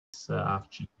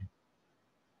afternoon.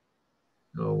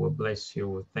 So we bless you.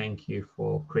 We thank you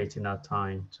for creating that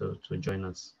time to join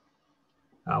us.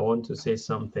 I want to say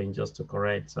something just to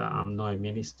correct. I'm not a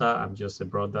minister. I'm just a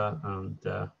brother, and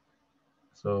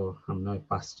so I'm not a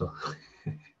pastor.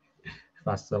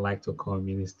 Pastor like to call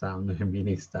minister. I'm not a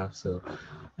minister, so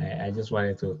I just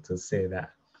wanted to say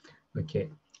that. Okay,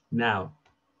 now,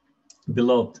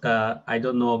 beloved, I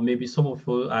don't know. Maybe some of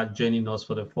you are joining us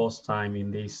for the first time in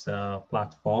this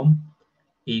platform.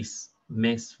 Is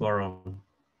Mess Forum.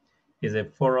 Is a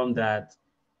forum that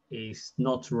is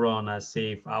not run as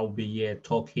if I'll be here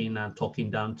talking and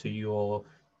talking down to you, or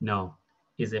no,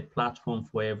 it's a platform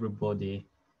for everybody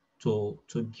to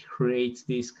create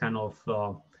this kind of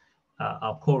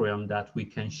a forum that we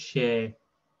can share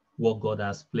what God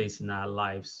has placed in our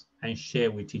lives and share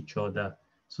with each other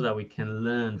so that we can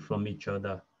learn from each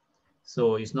other.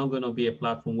 So it's not going to be a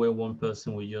platform where one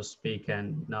person will just speak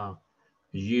and no,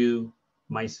 you,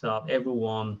 myself,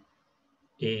 everyone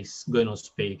is going to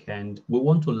speak, and we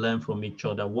want to learn from each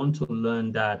other. Want to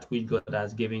learn that which God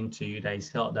has given to you, that is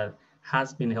help, that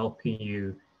has been helping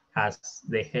you as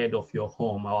the head of your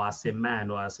home, or as a man,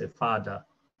 or as a father.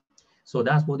 So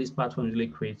that's what this platform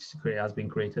really has been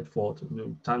created for.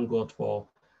 To thank God for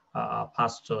a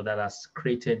pastor that has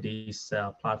created this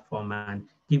platform and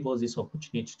give us this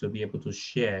opportunity to be able to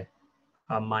share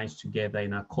our minds together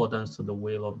in accordance to the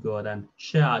will of God and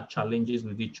share our challenges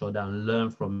with each other and learn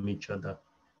from each other.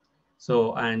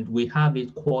 So, and we have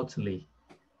it quarterly.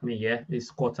 I mean, yeah, it's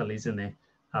quarterly, isn't it?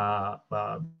 We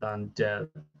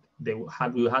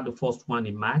had the first one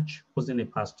in March, wasn't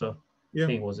it, Pastor? Yeah. I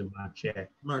think it was in March, yeah.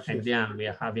 March, and yes. then we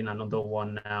are having another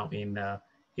one now in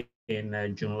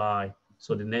July.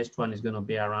 So the next one is going to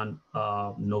be around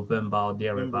November or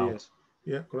thereabouts.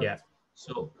 Yeah, correct. Yeah.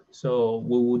 So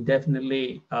we will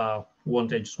definitely I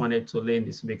just wanted to learn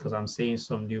this because I'm seeing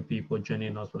some new people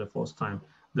joining us for the first time.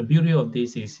 The beauty of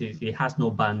this is it has no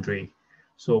boundary.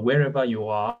 So wherever you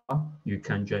are, you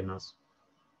can join us.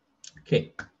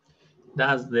 Okay,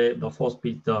 that's the first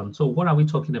bit done. So what are we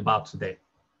talking about today?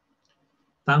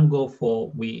 Thank God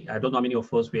for I don't know how many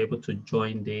of us were able to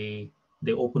join the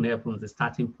Open Heavens, the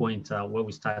starting point where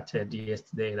we started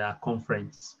yesterday, that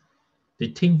conference. The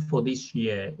theme for this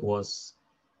year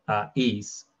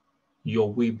is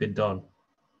Your Will Be Done.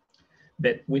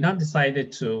 But we now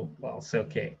decided to, say,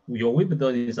 okay, Your Will Be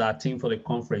Done is our theme for the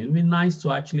conference. It would be nice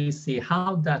to actually see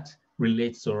how that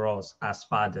relates to us as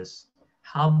fathers,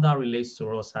 how that relates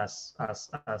to us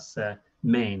as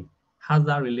men, how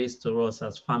that relates to us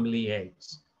as family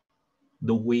heads.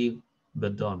 The will be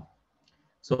done.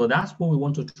 So that's what we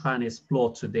want to try and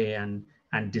explore today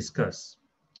and discuss.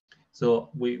 So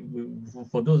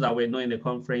for those that were not in the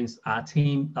conference, our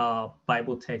theme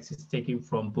Bible text is taken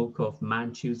from book of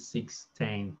Matthew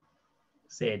 6:10.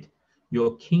 Said,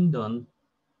 "Your kingdom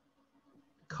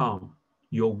come,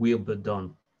 your will be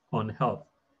done on earth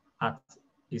as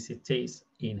it is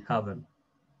in heaven."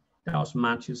 That was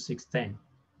Matthew 6:10.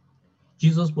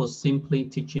 Jesus was simply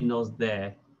teaching us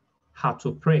there how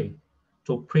to pray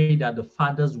that the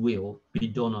Father's will be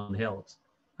done on earth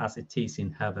as it is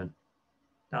in heaven.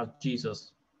 That's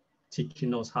Jesus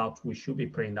teaching us how we should be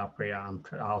praying that prayer and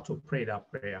how to pray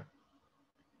that prayer.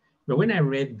 But when I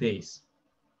read this,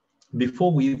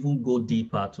 before we even go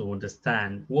deeper to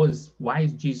understand why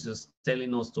is Jesus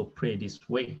telling us to pray this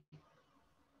way?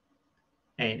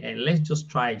 And let's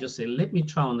just say, let me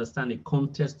try to understand the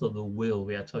context of the will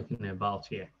we are talking about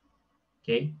here.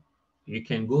 Okay. You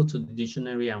can go to the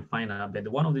dictionary and find out, but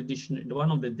one of the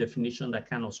definitions that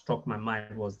kind of struck my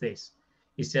mind was this.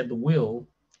 It said the will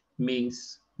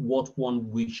means what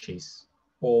one wishes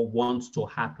or wants to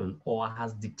happen or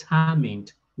has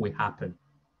determined will happen.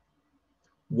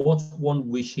 What one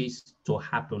wishes to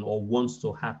happen or wants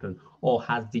to happen or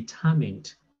has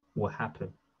determined will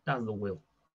happen. That's the will.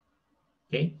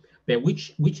 Okay, but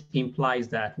which implies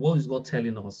that what is God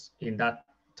telling us in that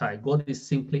time? God is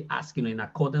simply asking, in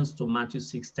accordance to Matthew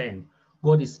 6:10,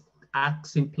 God is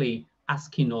simply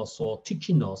asking us or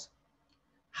teaching us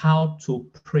how to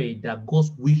pray that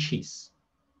God's wishes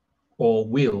or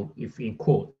will, if in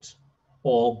quotes,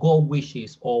 or God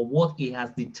wishes or what he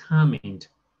has determined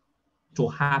to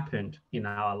happen in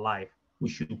our life, we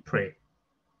should pray.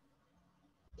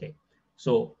 Okay,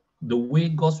 so the way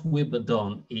God's will be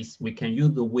done is we can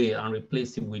use the will and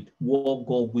replace it with what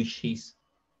God wishes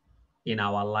in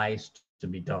our lives to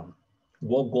be done.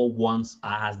 What God wants or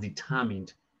has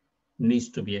determined needs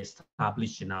to be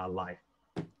established in our life.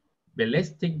 But let's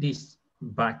take this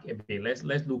back a bit. Let's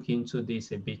look into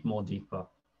this a bit more deeper.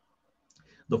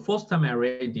 The first time I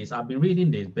read this, I've been reading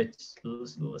this, but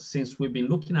since we've been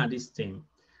looking at this thing,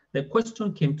 the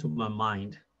question came to my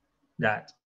mind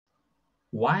that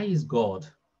why is God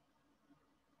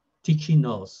teaching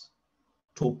us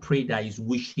to pray that his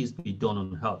wishes be done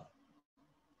on earth?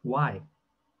 Why?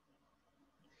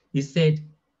 He said,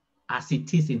 as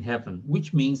it is in heaven,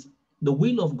 which means the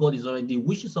will of God is already, the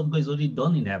wishes of God is already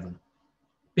done in heaven.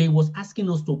 But he was asking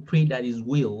us to pray that his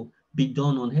will be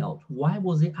done on earth. Why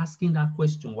was he asking that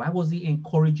question? Why was he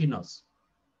encouraging us?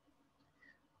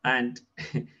 And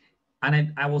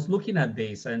I was looking at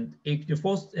this, and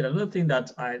another thing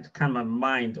that I kind of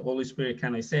mind, the Holy Spirit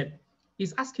kind of said,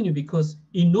 he's asking you because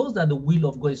he knows that the will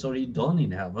of God is already done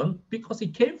in heaven because he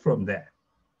came from there.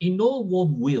 He knows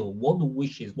what the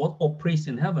wishes, what operates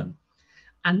in heaven.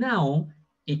 And now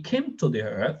he came to the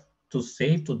earth to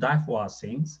save, to die for our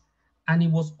sins. And he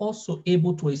was also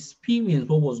able to experience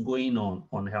what was going on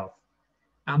earth.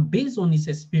 And based on his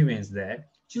experience there,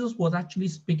 Jesus was actually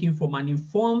speaking from an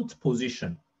informed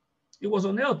position. It was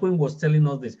on earth when he was telling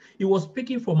us this. He was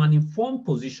speaking from an informed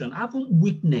position, having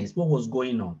witnessed what was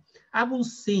going on, having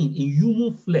seen in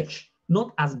human flesh,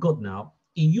 not as God now,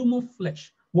 in human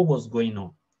flesh, what was going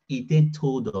on. He then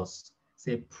told us,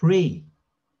 say, pray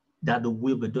that the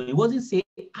will be done. He wasn't saying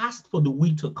ask for the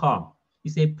will to come. He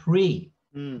said, pray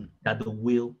that the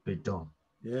will be done.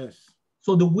 Yes.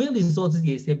 So the will is also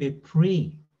here. He said,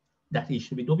 pray that it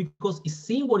should be done because he's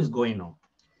seeing what is going on.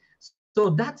 So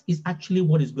that is actually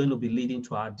what is going to be leading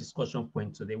to our discussion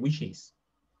point today, which is,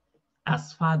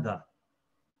 as Father,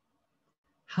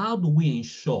 how do we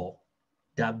ensure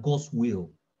that God's will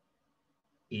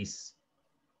is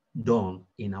done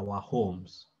in our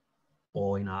homes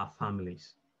or in our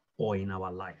families or in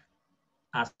our life?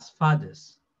 As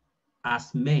fathers,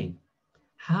 as men,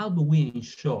 how do we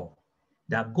ensure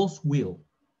that God's will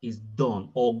is done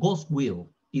or God's will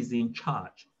is in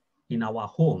charge in our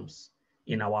homes,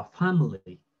 in our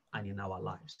family, and in our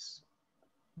lives?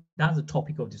 That's the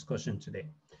topic of discussion today.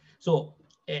 So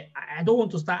I don't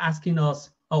want to start asking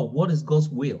us, oh, what is God's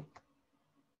will?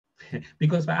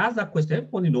 Because if I ask that question,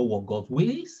 everybody knows what God's will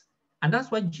is. And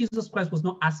that's why Jesus Christ was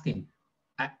not asking,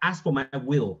 I ask for my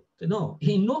will. No,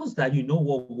 he knows that you know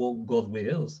what God's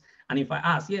will is. And if I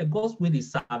ask, yeah, God's will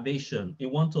is salvation. He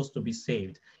wants us to be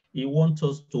saved. He wants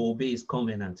us to obey his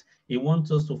covenant. He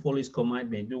wants us to follow his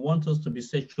commandment. He wants us to be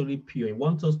sexually pure. He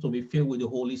wants us to be filled with the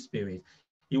Holy Spirit.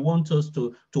 He wants us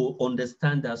to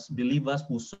understand that believers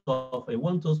will suffer. He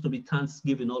wants us to be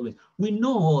thanksgiving always. We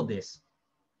know all this,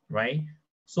 right?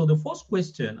 So the first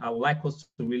question I would like us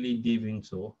to really dive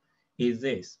into is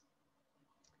this.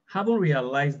 Having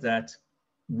realized that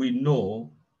we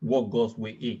know what God's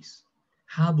way is,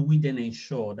 how do we then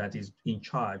ensure that he's in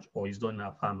charge or is done in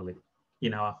our family,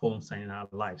 in our homes, and in our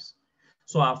lives?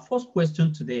 So our first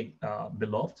question today,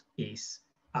 beloved, is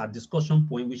our discussion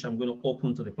point, which I'm going to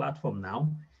open to the platform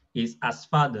now, is as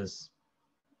fathers,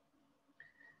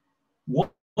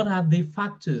 what are the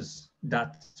factors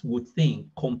that we think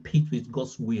compete with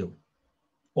God's will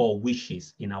or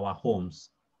wishes in our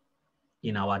homes,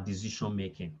 in our decision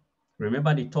making?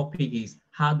 Remember, the topic is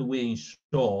how do we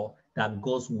ensure that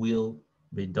God's will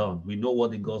be done? We know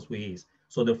what the God's will is.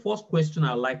 So the first question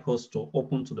I'd like us to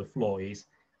open to the floor is,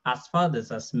 as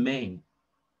fathers, as men,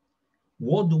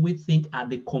 what do we think are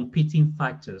the competing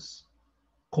factors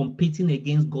competing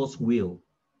against God's will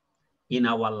in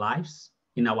our lives,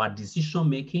 in our decision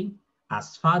making,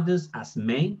 as fathers, as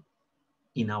men,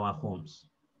 in our homes?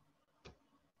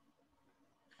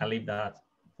 I'll leave that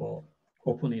for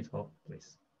open it up,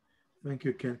 please. Thank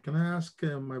you, Ken. Can I ask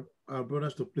our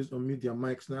brothers to please unmute their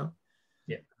mics now?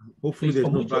 Yeah. Hopefully please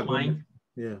there's no background.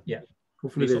 Yeah. Yeah.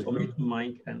 Hopefully please there's unmute the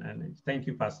mic and thank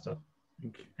you, Pastor.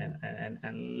 Okay.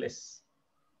 And let's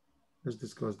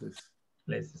discuss this.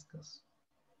 Let's discuss.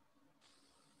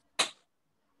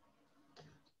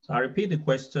 So I repeat the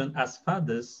question, as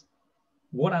fathers,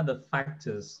 what are the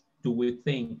factors do we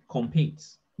think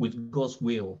competes with God's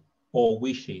will or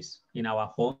wishes in our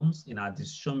homes, in our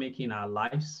decision making, in our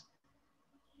lives,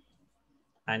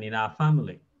 and in our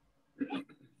family?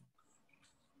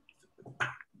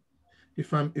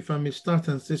 If I may start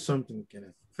and say something,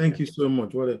 Kenneth. Thank you so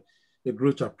much. What a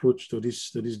great approach to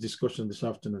this discussion this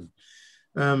afternoon.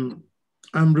 I'm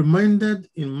reminded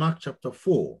in Mark chapter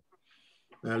 4,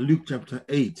 Luke chapter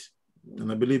 8,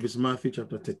 and I believe it's Matthew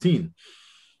chapter 13,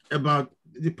 about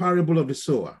the parable of the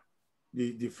sower,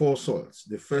 the four soils.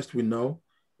 The first we know,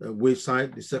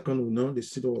 wayside. The second we know, the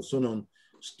seed was sown on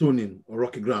stony or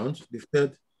rocky ground. The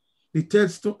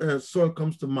third soil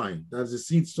comes to mind. That's the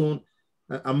seed sown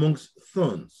amongst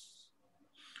thorns.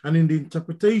 And in the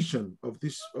interpretation of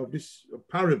this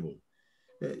parable,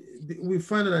 we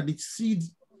find that the seed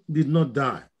did not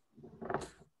die.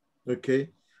 Okay,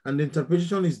 And the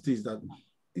interpretation is this, that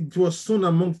it was sown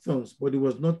among thorns, but it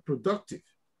was not productive.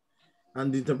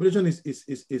 And the interpretation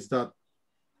is that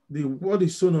the word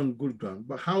is sown on good ground,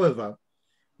 but however,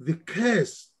 the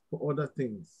cares for other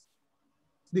things,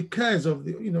 the cares of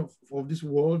the, of this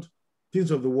world,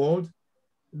 things of the world,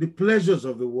 the pleasures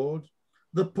of the world,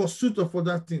 the pursuit of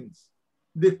other things,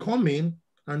 they come in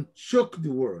and choke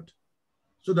the word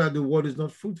so that the word is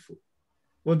not fruitful.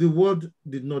 But the word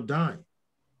did not die.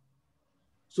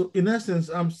 So in essence,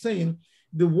 I'm saying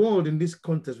the word in this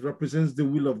context represents the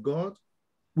will of God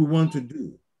we want to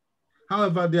do.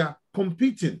 However, there are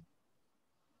competing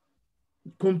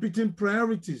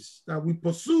priorities that we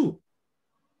pursue.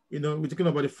 We're talking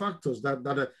about the factors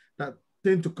that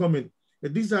tend to come in.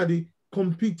 And these are the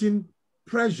competing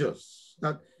pressures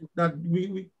that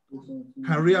we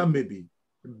career maybe,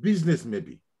 business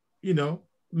maybe,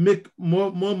 make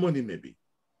more money maybe.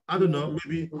 I don't know,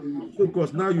 maybe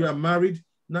because now you are married,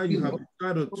 now you have a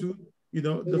child or two,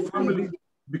 the family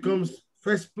becomes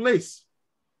first place.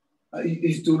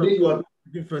 It's today you are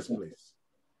in first place.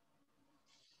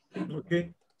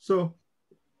 Okay, so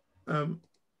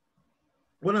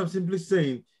what I'm simply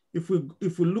saying, if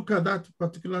we look at that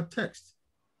particular text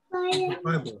in the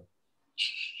Bible,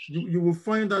 you will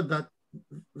find out that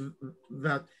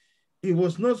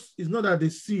it's not that the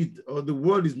seed or the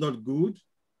word is not good.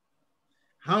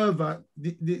 However,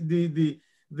 the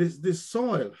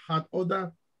soil had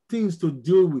other things to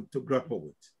deal with, to grapple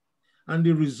with. And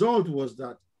the result was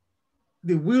that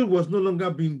the will was no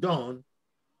longer being done.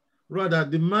 Rather,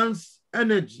 the man's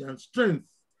energy and strength,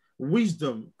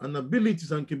 wisdom and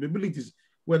abilities and capabilities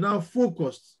were now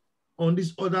focused on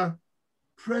this other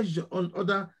pressure, on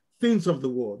other things of the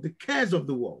world, the cares of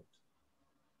the world.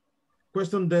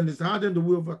 Question then is, how then do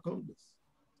we overcome this?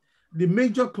 The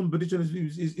major competition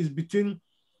is between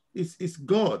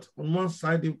God on one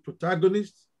side, the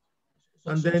protagonist,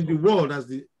 and then the world as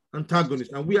the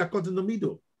antagonist, and we are caught in the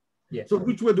middle. Yes. So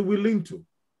which way do we lean to?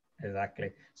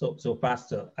 Exactly. So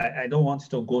Pastor, I don't want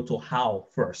to go to how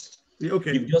first.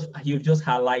 Okay. You've just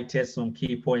highlighted some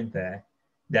key point there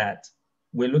that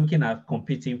we're looking at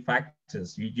competing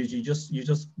factors. You just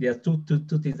there are two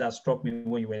things that struck me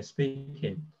when you were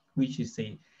speaking, which is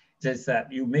just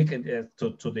that you make it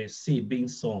to the seed being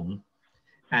sown,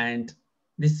 and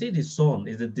the seed is sown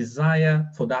is the desire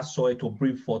for that soil to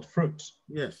bring forth fruit.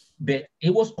 Yes. But it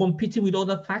was competing with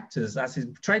other factors as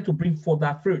it's trying to bring forth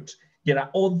that fruit. There are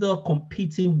other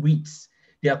competing weeds.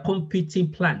 There are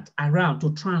competing plants around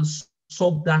to try and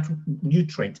suck that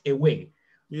nutrient away,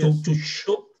 yes, to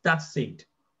choke that seed.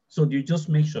 So you just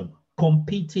mentioned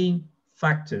competing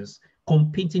factors,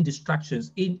 competing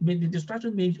distractions. The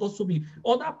distraction may also be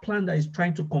other plant that is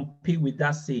trying to compete with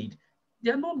that seed.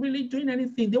 They're not really doing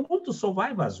anything. They want to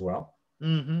survive as well.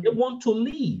 Mm-hmm. They want to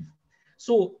live.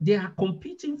 So there are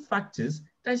competing factors.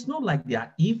 That it's not like they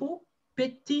are evil,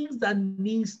 but things that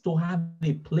needs to have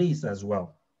a place as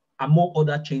well, among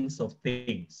other chains of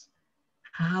things.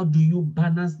 How do you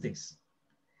balance this?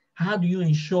 How do you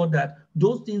ensure that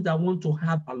those things that want to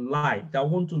have a life, that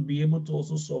want to be able to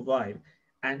also survive,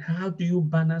 and how do you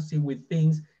balance it with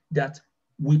things that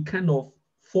we kind of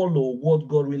follow what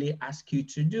God really asks you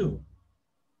to do?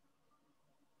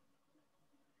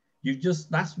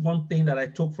 That's one thing that I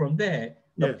took from there.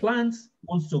 The yes. plant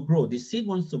wants to grow, the seed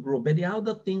wants to grow, but there are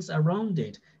other things around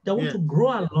it that want to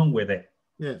grow along with it.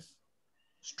 Yes.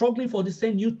 Struggling for the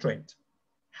same nutrient.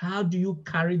 How do you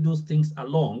carry those things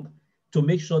along to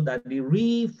make sure that the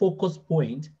refocus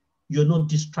point, you're not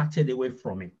distracted away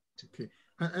from it? Okay.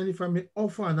 And if I may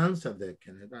offer an answer there,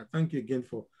 Kenneth, I thank you again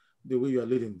for the way you are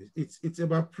leading this. It's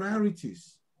about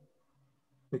priorities.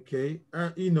 Okay,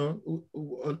 on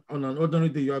an ordinary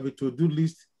day, you have a to-do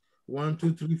list, 1,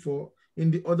 2, 3, 4, in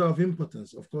the order of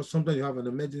importance. Of course, sometimes you have an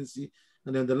emergency,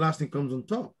 and then the last thing comes on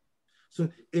top. So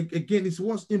again, it's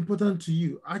what's important to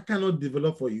you. I cannot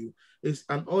develop for you is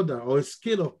an order or a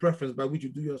scale of preference by which you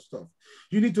do your stuff.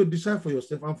 You need to decide for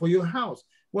yourself and for your house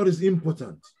what is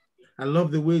important. I love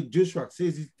the way Joshua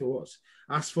says it to us.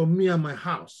 As for me and my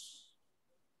house,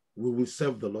 we will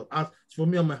serve the Lord. As for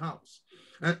me and my house.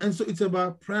 And so it's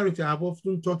about priority. I've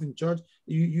often taught in church,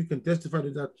 you can testify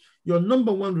to that. Your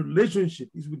number one relationship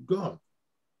is with God.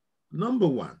 Number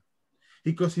one,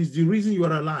 because he's the reason you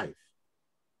are alive.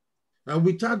 And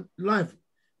without life,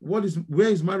 where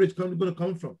is marriage going to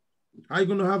come from? How are you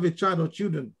going to have a child or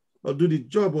children or do the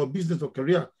job or business or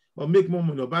career or make more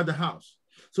money or buy the house?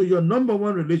 So your number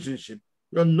one relationship,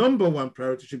 your number one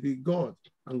priority should be God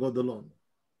and God alone.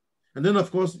 And then, of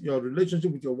course, your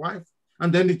relationship with your wife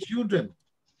and then the children.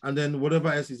 And then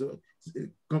whatever else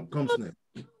comes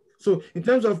next. So in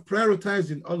terms of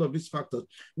prioritizing all of these factors,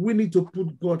 we need to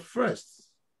put God first.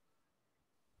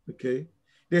 Okay.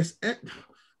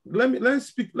 Let me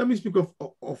speak of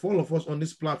all of us on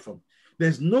this platform.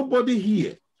 There's nobody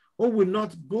here who will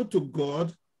not go to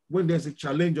God when there's a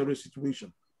challenge or a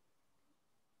situation.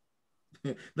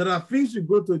 There are things you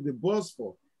go to the boss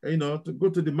for, to go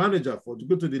to the manager for, to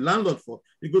go to the landlord for,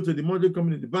 you go to the mortgage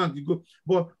company, the bank,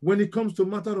 but when it comes to a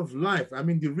matter of life, I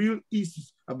mean, the real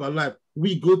issues about life,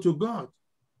 we go to God.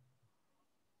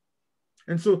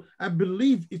 And so I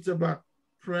believe it's about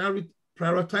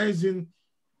prioritizing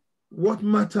what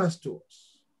matters to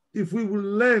us. If we will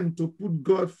learn to put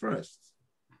God first.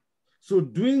 So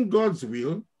doing God's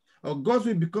will, or God's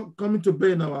will become coming to bear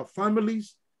in our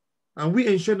families, and we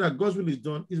ensure that God's will is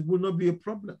done, it will not be a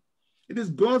problem. It is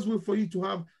God's will for you to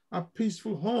have a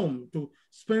peaceful home, to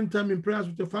spend time in prayers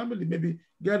with your family, maybe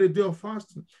get a day of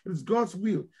fasting. It is God's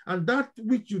will. And that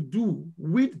which you do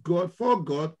with God, for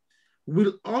God,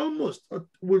 will almost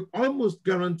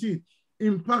guarantee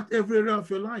impact every area of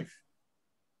your life.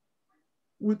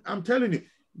 I'm telling you,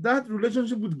 that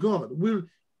relationship with God will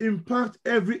impact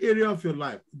every area of your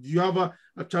life. Do you have a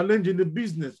challenge in the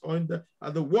business or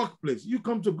at the workplace? You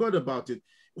come to God about it.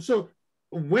 So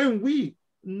when we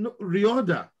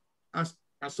reorder, as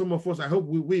some of us, I hope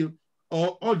we will,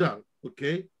 or order,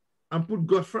 okay, and put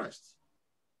God first,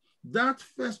 that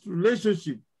first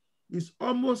relationship is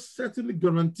almost certainly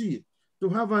guaranteed to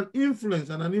have an influence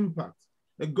and an impact.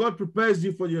 And God prepares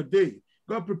you for your day.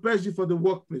 God prepares you for the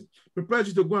workplace, prepares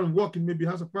you to go and work in maybe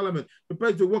House of Parliament,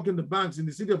 prepares you to work in the banks in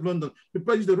the city of London,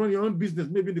 prepares you to run your own business,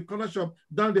 maybe in the corner shop,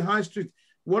 down the high street.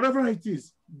 Whatever it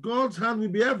is, God's hand will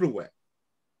be everywhere.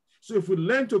 So if we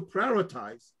learn to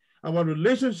prioritize our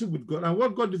relationship with God and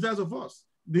what God desires of us,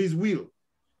 His will,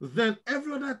 then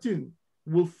every other thing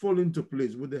will fall into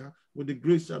place with the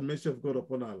grace and mercy of God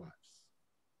upon our lives.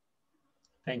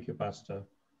 Thank you, Pastor.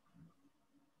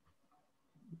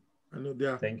 I know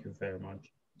there. Thank you very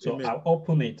much. So Amen. I'll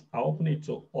open it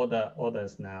to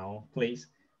others now, please.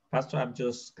 Pastor, I've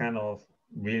just kind of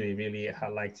really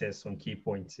highlighted some key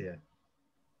points here.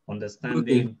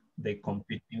 Understanding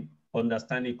competing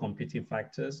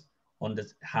factors,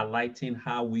 highlighting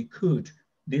how we could.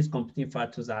 These competing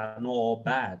factors are not all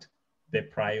bad. They're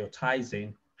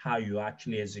prioritizing how you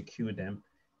actually execute them,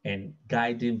 and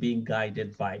being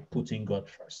guided by putting God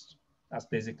first. That's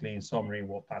basically in summary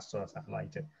what Pastor has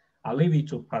highlighted. I'll leave it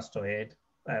to Pastor Ed,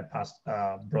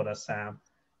 Brother Sam,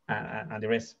 and the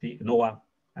rest. Noah,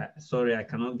 sorry, I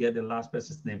cannot get the last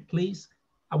person's name. Please,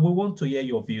 we want to hear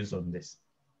your views on this.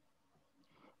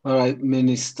 All right,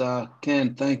 Minister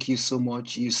Ken, thank you so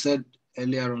much. You said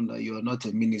earlier on that you are not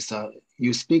a minister.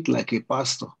 You speak like a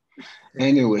pastor.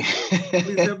 Anyway.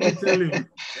 Please help me tell him.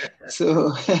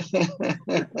 So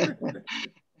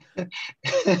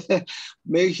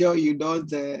make sure you don't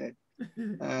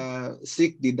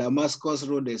seek the Damascus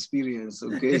Road experience,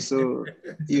 okay? So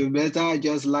you better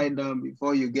just lie down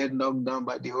before you get knocked down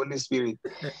by the Holy Spirit.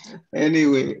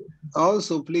 Anyway,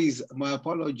 also please, my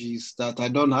apologies that I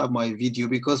don't have my video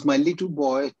because my little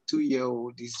boy,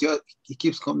 2-year-old, he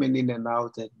keeps coming in and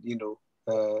out and,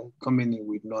 coming in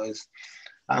with noise.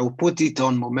 I will put it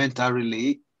on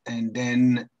momentarily and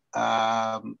then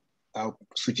I'll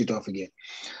switch it off again.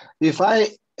 If I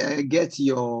get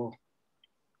your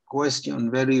question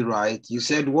very right, you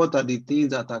said, what are the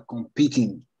things that are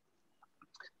competing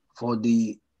for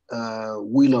the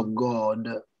will of God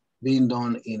being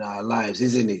done in our lives,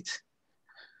 isn't it?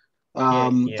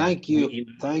 Thank you.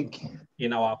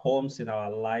 In our homes, in our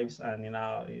lives, and in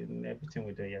everything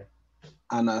we do here.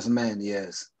 And as men,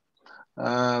 yes.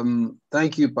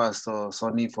 Thank you, Pastor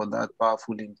Sonny, for that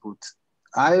powerful input.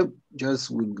 I just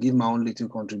will give my own little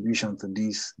contribution to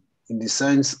this in the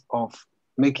sense of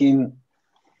making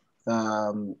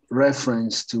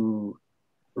reference to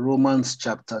Romans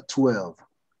chapter 12,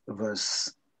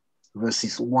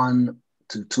 verses 1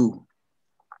 to 2.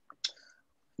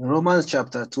 In Romans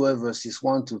chapter 12, verses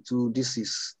 1 to 2, this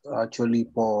is actually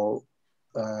Paul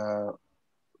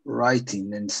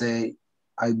writing and say,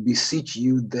 I beseech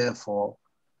you, therefore,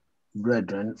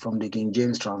 brethren, from the King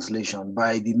James translation,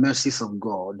 by the mercies of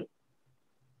God,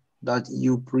 that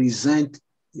you present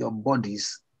your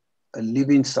bodies a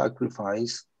living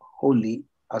sacrifice, holy,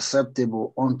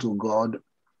 acceptable unto God,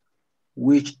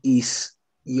 which is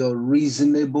your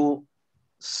reasonable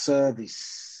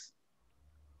service.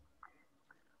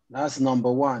 That's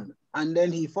number one. And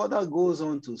then he further goes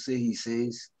on to say, he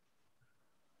says,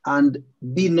 and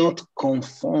be not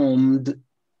conformed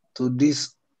to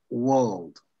this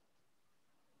world,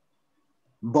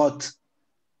 but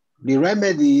the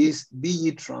remedy is, be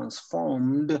ye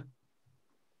transformed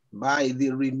by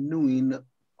the renewing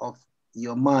of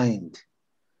your mind,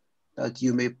 that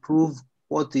you may prove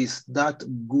what is that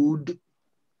good,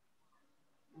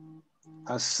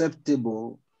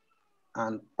 acceptable,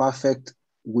 and perfect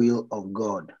will of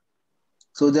God.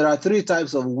 So there are three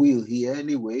types of will here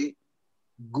anyway: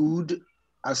 good,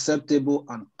 acceptable,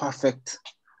 and perfect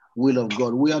will of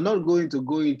God. We are not going to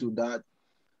go into that.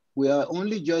 We are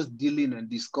only just dealing and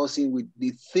discussing with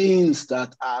the things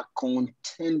that are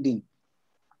contending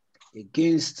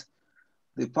against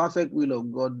the perfect will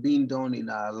of God being done in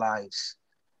our lives.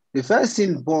 The first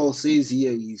thing Paul says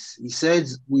here is, he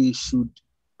says we should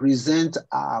present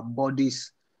our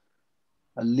bodies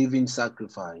a living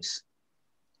sacrifice.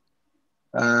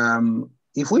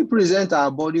 If we present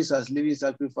our bodies as living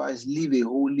sacrifice, live a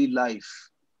holy life,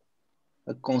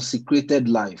 a consecrated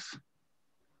life,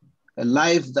 a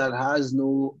life that has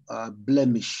no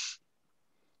blemish,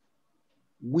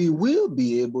 we will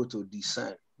be able to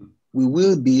discern. We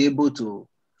will be able to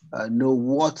know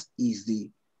what is the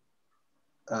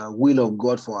will of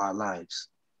God for our lives.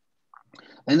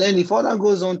 And then the further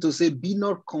goes on to say, be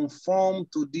not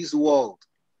conformed to this world.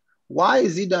 Why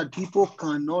is it that people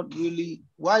can't really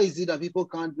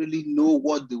know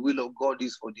what the will of God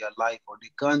is for their life, or they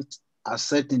can't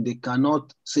ascertain, they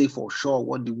cannot say for sure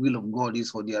what the will of God is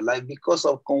for their life? Because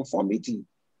of conformity.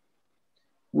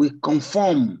 We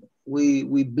conform,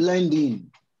 we blend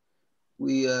in,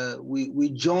 we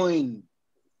join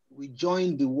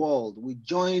the world, we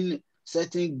join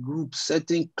certain groups,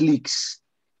 certain cliques.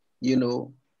 You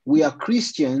know, we are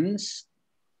Christians,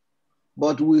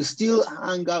 but we still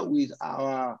hang out with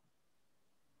our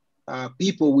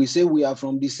people. We say we are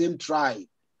from the same tribe.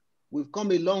 We've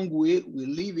come a long way. We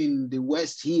live in the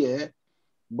West here,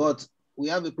 but we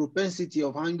have a propensity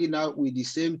of hanging out with the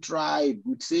same tribe,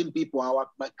 with same people, our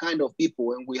kind of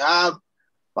people. And we have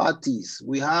parties,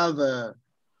 we have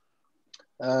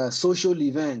social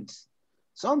events.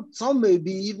 Some may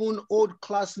be even old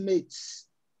classmates.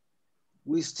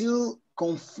 We still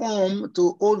conform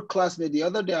to old classmates. The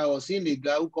other day I was seeing a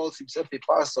guy who calls himself a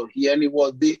pastor here, and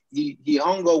he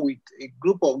hung out with a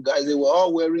group of guys. They were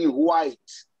all wearing white.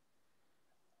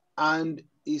 And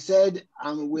he said,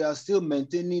 we are still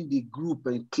maintaining the group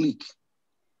and clique.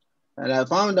 And I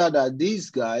found out that these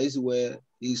guys were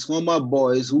his former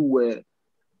boys who were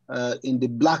in the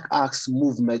Black Axe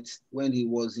movement when he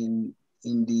was in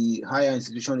the higher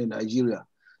institution in Nigeria.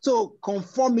 So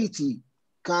conformity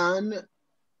can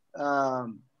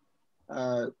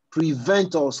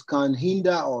prevent us, can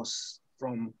hinder us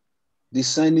from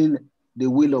discerning the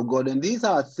will of God. And these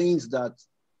are things that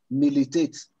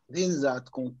militate, things that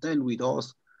contend with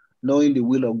us knowing the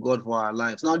will of God for our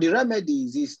lives. Now, the remedy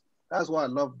is this. That's why I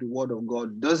love the word of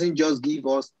God. It doesn't just give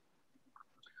us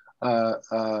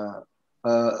a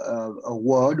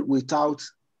word without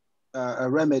a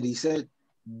remedy. He said,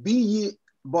 be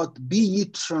ye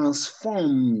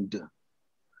transformed.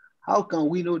 How can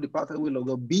we know the perfect will of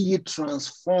God? Be ye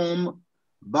transformed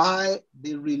by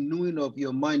the renewing of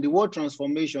your mind. The word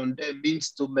transformation there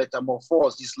means to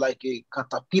metamorphose. It's like a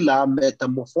caterpillar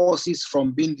metamorphoses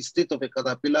from being the state of a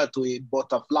caterpillar to a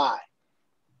butterfly.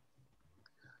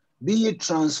 Be ye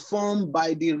transformed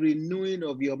by the renewing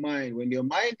of your mind. When your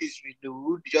mind is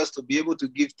renewed, just to be able to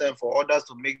give time for others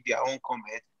to make their own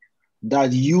comment,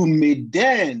 that you may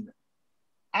then,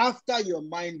 after your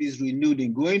mind is renewed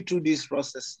in going through these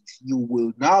processes, you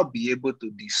will now be able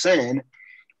to discern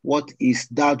what is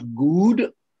that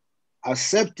good,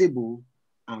 acceptable,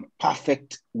 and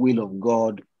perfect will of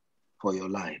God for your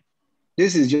life.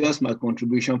 This is just my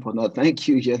contribution for now. Thank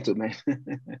you, gentlemen.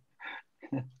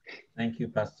 Thank you,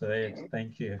 Pastor Ed.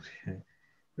 Thank you.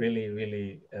 Really,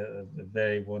 really a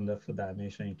very wonderful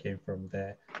dimension you came from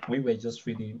there. We were just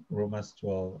reading Romans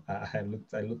 12. I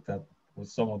looked at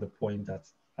some of the points that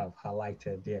I've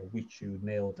highlighted there, which you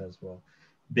nailed as well.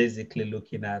 Basically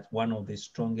looking at one of the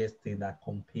strongest things that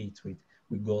competes with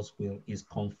God's will is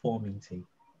conformity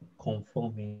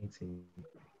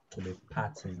to the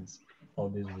patterns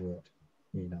of this world,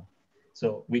 you know.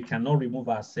 So we cannot remove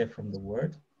ourselves from the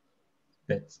word,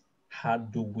 but how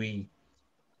do we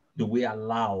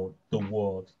allow the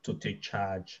world to take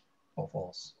charge of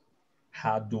us?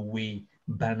 How do we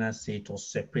balance it or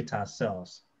separate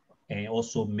ourselves and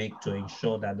also make to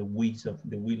ensure that the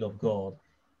will of God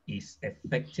is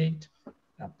effected,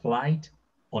 applied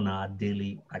on our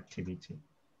daily activity?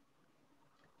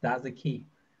 That's the key.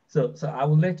 So I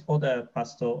will let other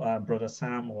pastor, Brother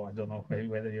Sam, or I don't know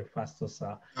whether your pastors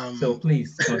are. So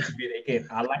please contribute again.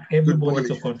 I like everybody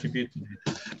to contribute to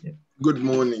this. Yeah. Good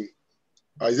morning.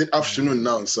 Is it afternoon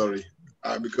now? Sorry,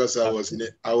 because I was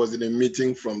in a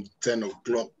meeting from 10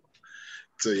 o'clock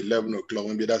to 11 o'clock.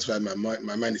 Maybe that's why my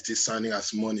mind is still sounding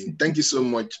as morning. Thank you so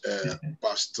much,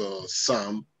 Pastor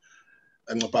Sam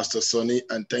and Pastor Sonny,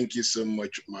 and thank you so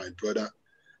much, my brother.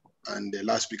 And the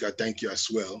last speaker, thank you as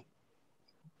well.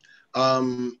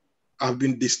 I've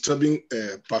been disturbing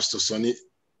Pastor Sonny.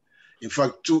 In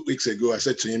fact, 2 weeks ago, I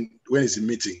said to him, when is the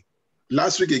meeting?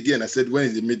 Last week again, I said, when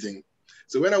is the meeting?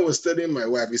 So when I was telling my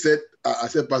wife, he said, I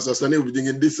said, Pastor Sonny will be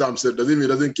thinking this Psalm said, doesn't mean he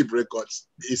doesn't keep records.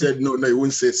 He said, no, he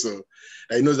won't say so.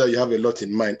 I know that you have a lot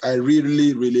in mind. I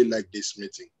really, really like this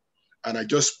meeting. And I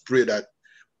just pray that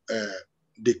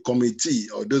the committee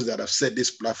or those that have set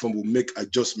this platform will make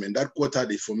adjustment. That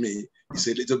quarterly for me is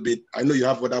a little bit, I know you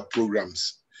have other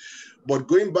programs. But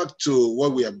going back to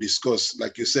what we have discussed,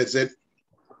 like you said,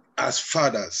 as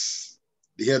fathers,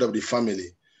 the head of the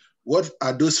family, what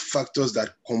are those factors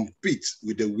that compete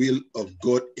with the will of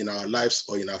God in our lives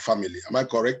or in our family? Am I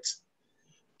correct?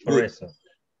 Correct, sir.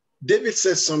 David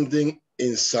says something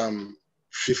in Psalm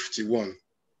 51.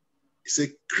 He said,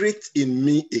 create in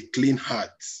me a clean heart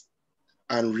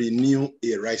and renew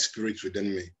a right spirit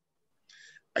within me.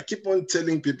 I keep on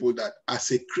telling people that as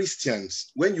a Christian,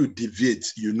 when you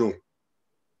deviate, you know,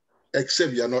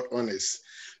 except you are not honest.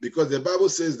 Because the Bible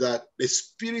says that the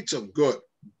Spirit of God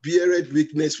beareth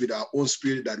witness with our own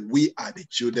spirit that we are the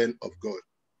children of God.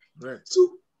 Right.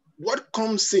 So what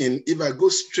comes in, if I go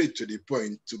straight to the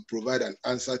point to provide an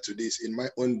answer to this in my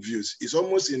own views, is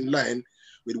almost in line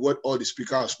with what all the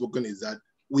speakers have spoken, is that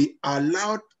we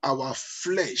allowed our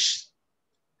flesh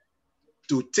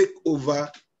to take over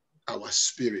our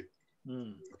spirit.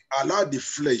 Allow the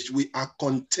flesh. We are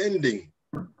contending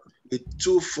with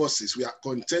two forces. We are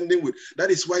contending with, that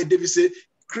is why David said,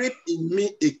 create in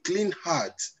me a clean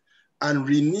heart and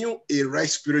renew a right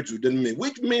spirit within me,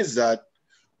 which means that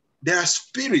there are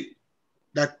spirit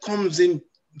that comes in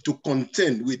to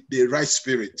contend with the right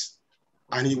spirit.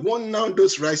 And he wants now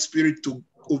those right spirit to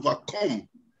overcome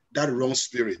that wrong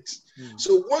spirit.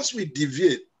 So once we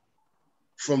deviate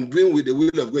from doing with the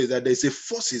will of God, is that there's a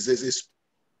forces, there's a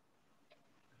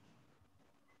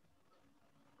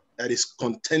that is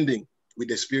contending with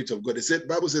the Spirit of God. The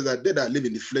Bible says that they that live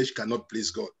in the flesh cannot please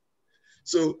God.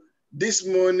 So this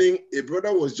morning, a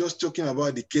brother was just talking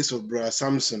about the case of brother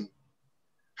Samson,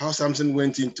 how Samson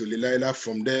went into Delilah,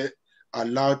 from there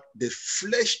allowed the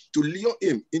flesh to lure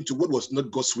him into what was not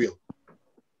God's will.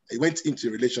 He went into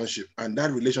a relationship, and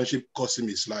that relationship cost him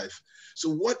his life. So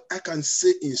what I can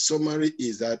say in summary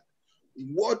is that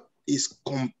what is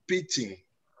competing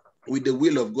with the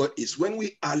will of God is when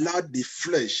we allow the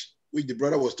flesh, which the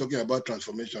brother was talking about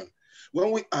transformation,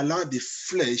 when we allow the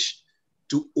flesh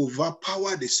to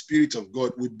overpower the Spirit of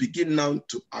God, we begin now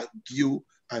to argue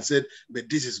and say, but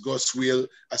this is God's will.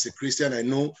 As a Christian, I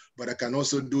know, but I can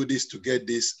also do this to get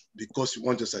this because we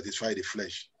want to satisfy the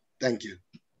flesh. Thank you.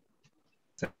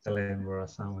 Excellent,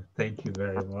 Brother Samuel. Thank you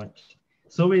very much.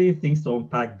 So many things to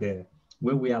unpack there.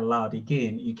 When we allowed,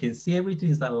 again, you can see everything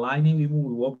is aligning even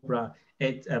with what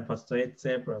Pastor Ed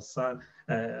said, Pastor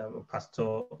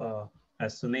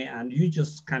Sune, and you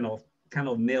just kind of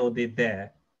nailed it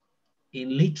there.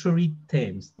 In literary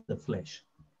terms, the flesh.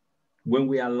 When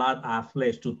we allowed our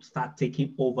flesh to start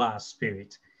taking over our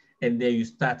spirit, and then you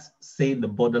start saying the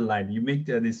borderline, you make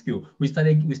an excuse. We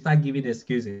start giving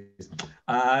excuses.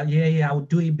 Yeah, I will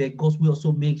do it because we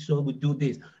also make sure we do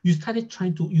this. You start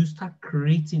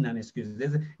creating an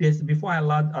excuse. There's before I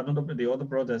allowed the other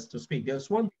brothers to speak, there's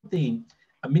one thing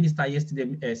a minister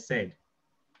yesterday said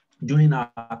during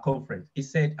our conference. He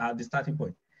said at the starting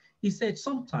point, he said,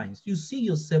 sometimes you see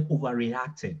yourself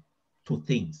overreacting to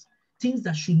things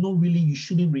that you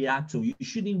shouldn't react to. You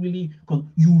shouldn't really,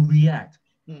 you react.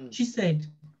 She said,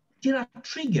 there are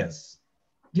triggers.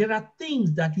 There are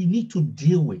things that you need to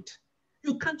deal with.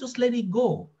 You can't just let it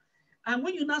go. And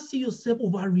when you now see yourself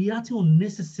overreacting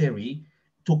unnecessary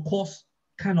to cause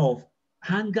kind of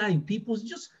anger in people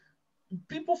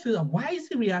feel like, why is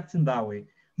he reacting that way?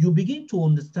 You begin to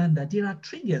understand that there are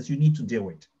triggers you need to deal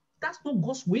with. That's not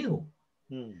God's will.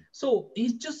 So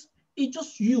it's just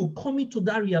you coming to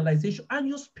that realization, and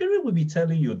your spirit will be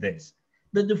telling you this.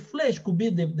 That the flesh could be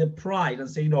the pride and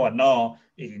say, no,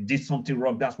 he did something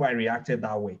wrong. That's why I reacted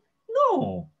that way.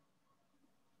 No.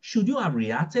 Should you have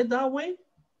reacted that way?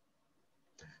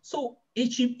 So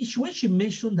when she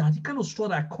mentioned that, it kind of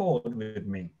struck a chord with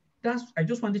me. I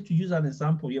just wanted to use an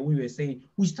example here. We were saying,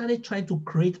 we started trying to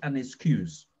create an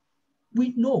excuse.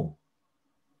 We know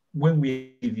when we're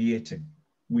deviating,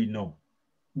 we know.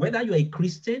 Whether you're a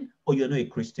Christian or you're not a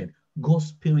Christian, God's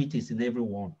Spirit is in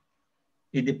everyone.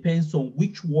 It depends on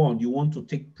which one you want to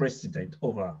take precedent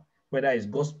over, whether it's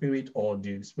God's Spirit or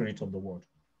the Spirit of the world.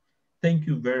 Thank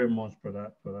you very much for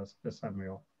that,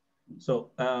 Samuel.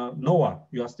 So, Noah,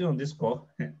 you are still on this call.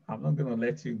 I'm not going to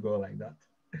let you go like that.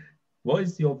 What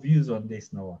is your views on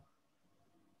this, Noah?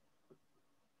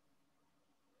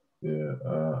 Yeah,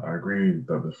 I agree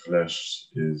that the flesh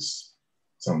is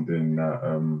something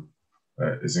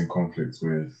that is in conflict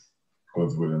with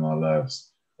God's will in our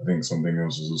lives. I think something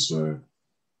else is also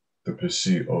the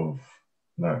pursuit of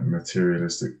like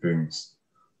materialistic things,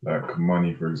 like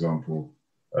money, for example.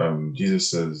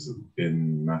 Jesus says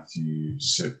in Matthew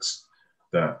 6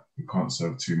 that you can't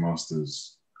serve two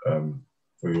masters,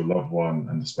 for you'll love one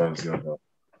and despise the other.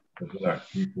 I feel like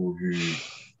people who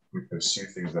pursue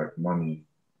things like money,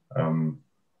 um,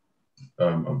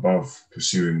 above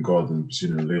pursuing God and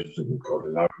pursuing a relationship with God,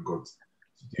 allowing God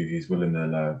to do His will in their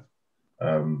life,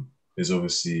 is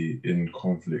obviously in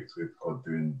conflict with God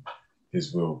doing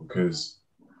His will. Because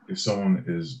if someone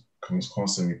is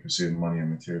constantly pursuing money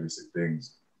and materialistic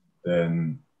things,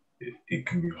 then it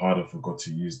can be harder for God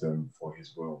to use them for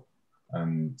His will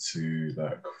and to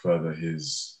like further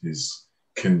His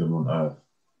kingdom on earth.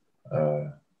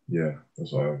 Yeah,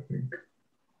 that's what I think.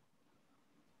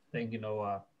 Think,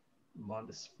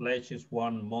 this flesh is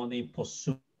one, money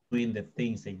pursuing the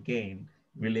things again,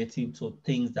 relating to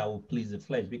things that will please the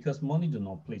flesh, because money do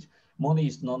not please. Money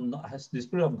is not has the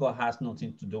Spirit of God has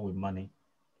nothing to do with money,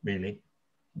 really.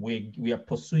 We are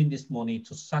pursuing this money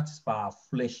to satisfy our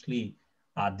fleshly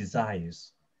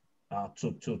desires.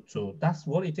 To that's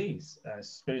what it is.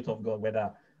 Spirit of God,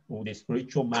 whether the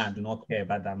spiritual man do not care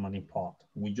about that money part.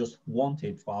 We just want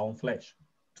it for our own flesh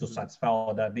to satisfy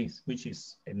all that needs, which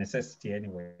is a necessity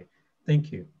anyway.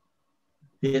 Thank you.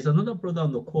 There's another brother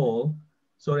on the call.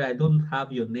 Sorry, I don't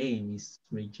have your name. Is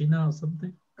Regina or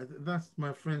something? That's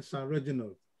my friend, Sir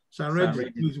Reginald. Sir Sir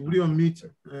Reggie, please, would you unmute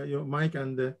your mic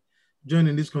and join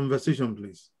in this conversation,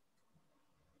 please?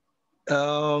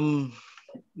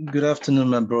 Good afternoon,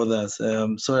 my brothers.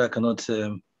 Sorry I cannot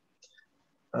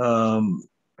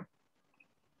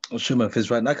show my face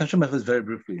right now. I can show my face very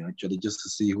briefly, actually, just to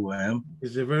see who I am.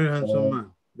 He's a very handsome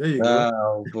man. There you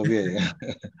go. Okay.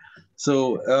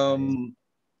 So,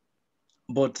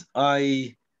 but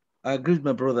I agree with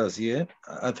my brothers here.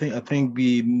 I think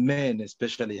we men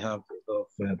especially have a lot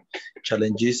of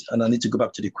challenges, and I need to go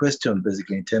back to the question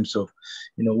basically in terms of,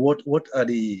 what are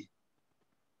the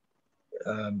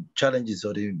challenges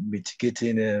or the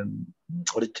mitigating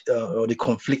or the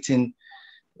conflicting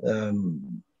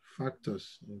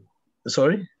factors.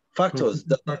 Sorry, factors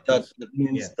that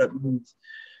means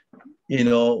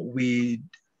we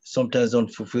sometimes don't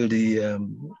fulfill the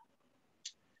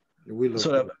will of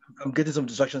so God. I'm getting some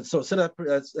distractions. So say that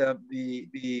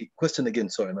the question again.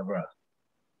 Sorry, my brother.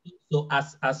 So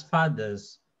as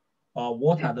fathers,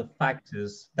 what are the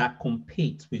factors that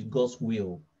compete with God's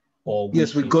will? Or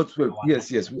yes, with God's will.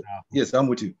 Yes, I'm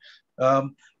with you.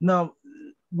 Now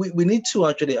we need to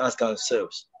actually ask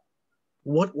ourselves,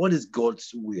 what is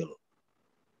God's will?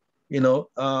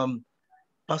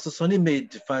 Pastor Sonny may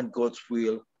define God's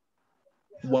will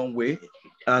one way,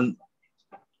 and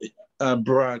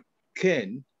Brother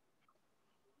Ken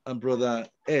and Brother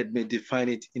Ed may define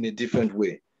it in a different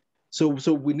way. So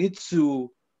we need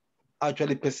to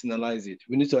actually personalize it.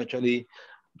 We need to actually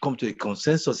come to a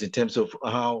consensus in terms of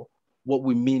what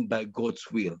we mean by God's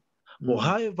will. But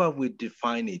however we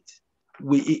define it,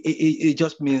 it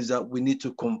just means that we need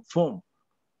to conform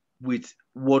with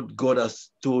what God has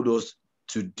told us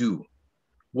to do,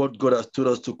 what God has told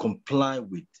us to comply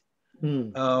with.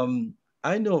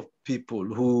 I know of people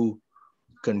who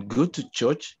can go to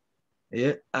church,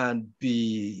 and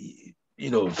be,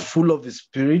 full of the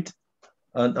Spirit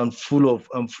and full of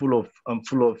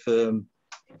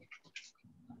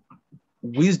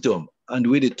wisdom, and the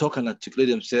way they talk and articulate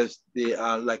themselves, they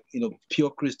are like pure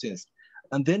Christians.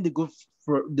 And then they go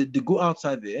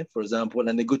outside there, for example,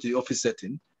 and they go to the office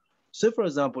setting. So, for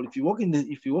example, if you work in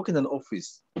an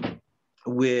office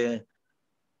where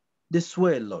they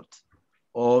swear a lot,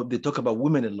 or they talk about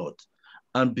women a lot,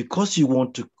 and because you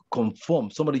want to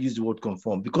conform, somebody used the word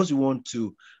conform, because you want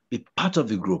to be part of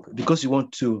the group, because you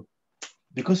want to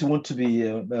be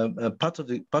part of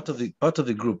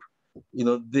the group,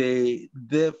 they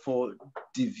therefore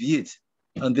deviate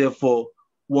and therefore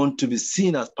want to be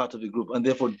seen as part of the group and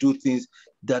therefore do things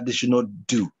that they should not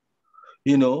do.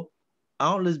 I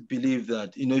always believe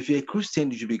that, if you're a Christian,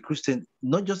 you should be a Christian,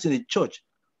 not just in the church,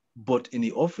 but in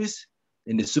the office,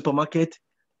 in the supermarket,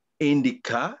 in the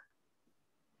car.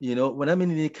 When I'm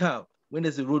in the car, when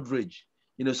there's a road rage,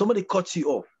 somebody cuts you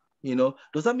off,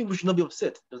 does that mean we should not be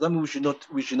upset? Does that mean we should not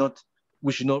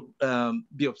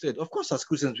be upset? Of course, as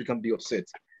Christians, we can be upset,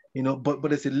 but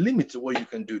there's a limit to what you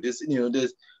can do. There's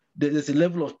a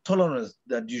level of tolerance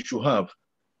that you should have.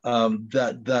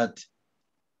 that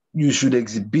you should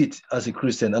exhibit as a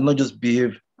Christian and not just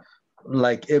behave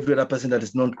like every other person that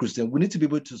is non-Christian. We need to be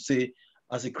able to say,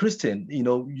 as a Christian,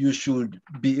 you should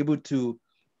be able to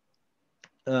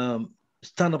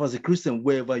stand up as a Christian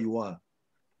wherever you are.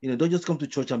 Don't just come to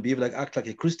church and act like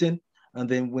a Christian. And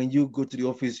then when you go to the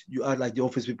office, you act like the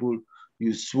office people,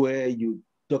 you swear, you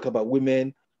talk about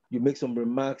women, you make some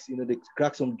remarks, they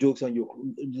crack some jokes and you're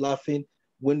laughing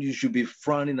when you should be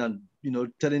frowning and,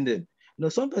 telling them.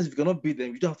 Sometimes if you cannot beat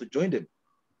them, you don't have to join them.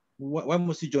 Why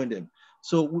must you join them?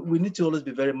 So we need to always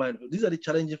be very mindful. These are the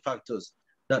challenging factors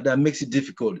that makes it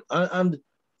difficult. And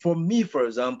for me, for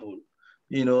example,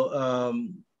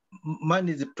 mine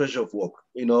is the pressure of work.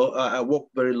 I work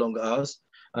very long hours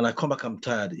and I come back, I'm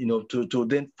tired, to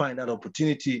then find that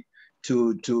opportunity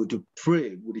to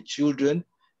pray with the children,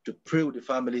 to pray with the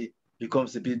family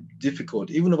becomes a bit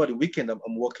difficult. Even over the weekend,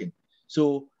 I'm working.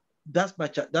 So that's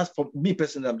for me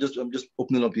personally. I'm just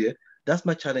opening up here. That's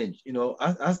my challenge.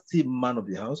 As the man of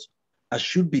the house, I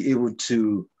should be able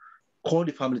to call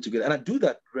the family together, and I do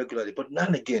that regularly. But now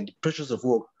and again, the pressures of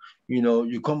work.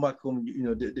 You come back home.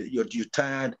 You're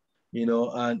tired.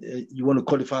 And you want to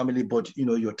call the family, but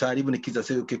you're tired. Even the kids are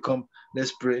saying, "Okay, come,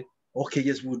 let's pray." Okay,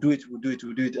 yes, we'll do it,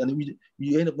 and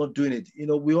you end up not doing it.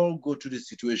 We all go through these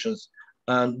situations,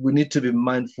 and we need to be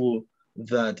mindful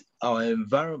that our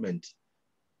environment,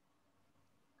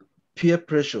 peer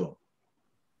pressure,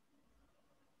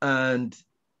 and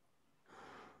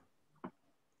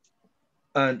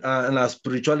our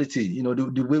spirituality,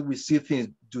 the way we see things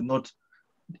do not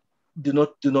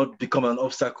become an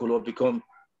obstacle or become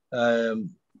a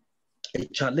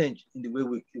challenge in the way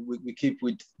we keep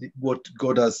with what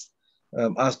God has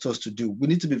asked us to do. We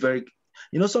need to be very,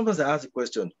 sometimes I ask a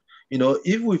question,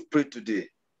 if we've prayed today,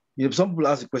 some people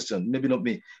ask a question, maybe not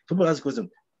me, some people ask a question,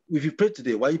 if you prayed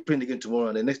today, why are you praying again tomorrow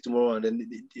and the next tomorrow and then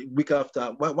the week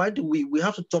after? Why do we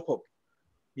have to top up?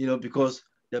 Because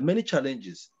there are many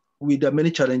challenges. There are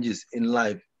many challenges in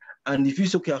life. And if you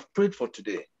say, okay, I've prayed for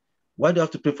today, why do I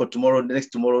have to pray for tomorrow, the next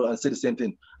tomorrow, and say the same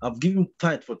thing? I've given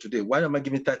tithe for today. Why am I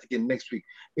giving tithe again next week?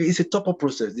 It's a top-up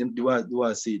process, the way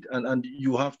I see it. And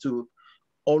you have to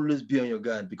always be on your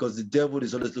guard because the devil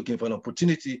is always looking for an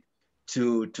opportunity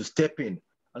to step in.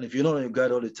 And if you're not on your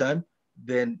guard all the time,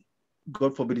 then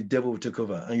God forbid the devil will take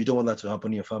over. And you don't want that to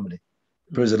happen in your family.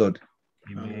 Praise the Lord.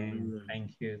 Amen.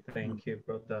 Thank you,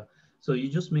 brother. So you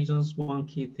just mentioned one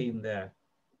key thing there.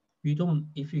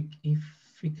 If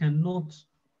you cannot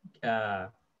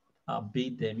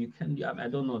beat them, you can. I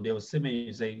don't know. There was something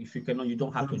you say. If you cannot, you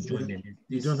don't have to join them.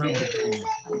 You don't have to.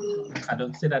 I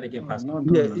don't say that again, Pastor.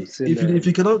 Yeah, if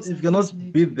you cannot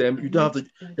beat them, you don't have to.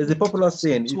 There's a popular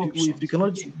saying: if you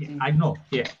cannot. I know.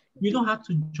 Yeah, you don't have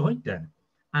to join them.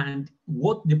 And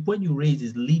what the point you raise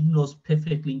is leading us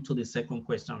perfectly into the second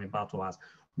question I'm about to ask.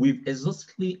 We've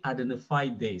exhaustively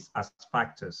identified this as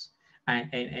factors, and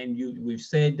we've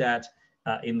said that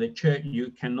in the church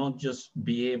you cannot just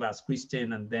behave as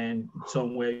Christian and then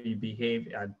somewhere you behave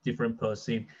a different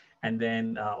person, and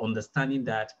then understanding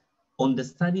that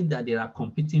there are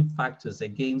competing factors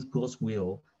against God's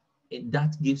will,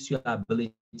 that gives you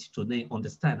ability to then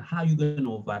understand how you're going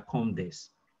to overcome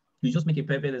this. You just make a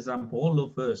perfect example. All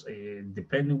of us,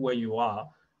 depending where you are,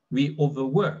 we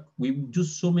overwork. We do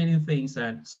so many things,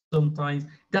 and sometimes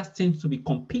that seems to be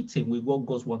competing with what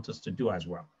God wants us to do as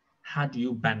well. How do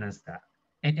you balance that?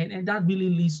 And that really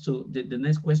leads to the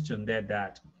next question there,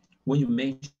 that when you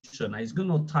mention, it's going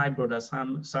to tie Brother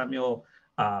Samuel,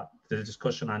 the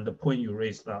discussion and the point you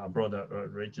raised, Brother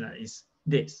Regina, is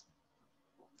this.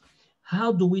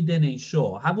 How do we then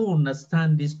ensure, how do we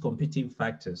understand these competing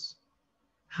factors?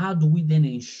 How do we then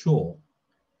ensure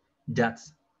that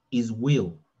His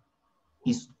will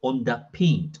is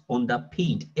underpinned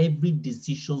every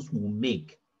decisions we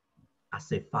make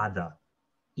as a father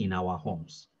in our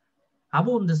homes?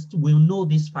 We'll know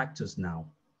these factors now.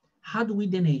 How do we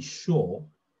then ensure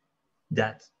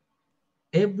that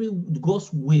every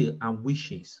God's will and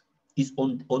wishes is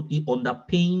it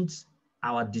underpins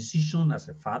our decision as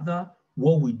a father,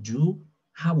 what we do,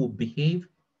 how we behave,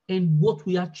 and what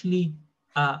we actually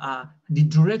the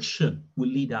direction we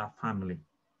lead our family?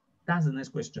 That's the next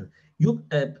question. You,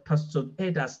 Pastor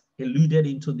Ed has alluded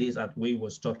into this as we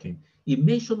was talking. He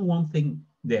mentioned one thing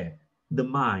there, the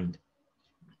mind,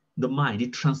 the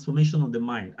transformation of the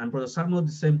mind. And Brother Samuel,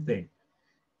 the same thing.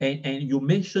 And you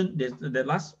mentioned the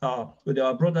last, with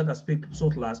our brother that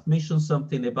spoke last, mentioned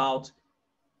something about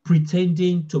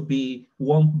pretending to be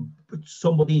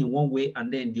somebody in one way,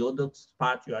 and then the other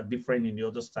part you are different in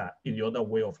the other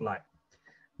way of life.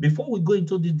 Before we go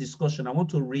into this discussion, I want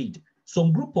to read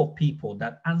some group of people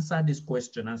that answer this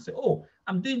question and say, oh,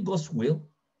 I'm doing God's will,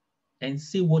 and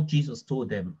see what Jesus told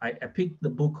them. I picked the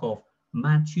book of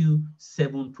Matthew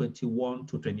 7:21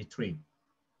 to 23.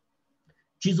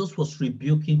 Jesus was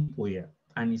rebuking people here,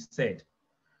 and he said,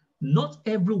 not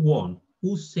everyone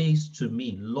who says to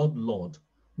me, Lord, Lord,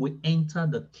 will enter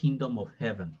the kingdom of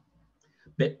heaven,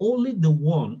 but only the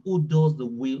one who does the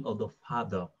will of the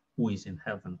Father who is in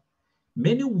heaven.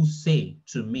 Many will say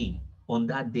to me on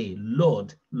that day,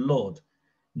 Lord, Lord,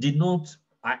 did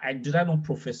I not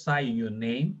prophesy in your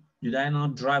name? Did I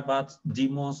not drive out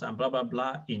demons and blah, blah,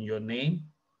 blah in your name?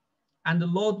 And the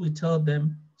Lord will tell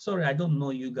them, sorry, I don't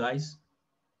know you guys,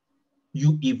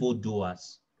 you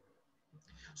evildoers.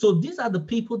 So these are the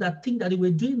people that think that they were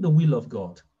doing the will of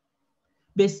God.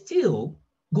 But still,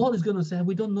 God is going to say,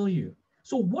 we don't know you.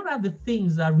 So what are the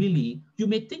things that really, you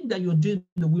may think that you're doing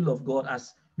the will of God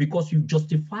as because you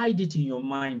justified it in your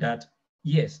mind that,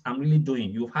 yes, I'm really doing.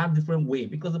 You have different way,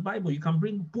 because the Bible, you can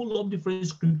pull up different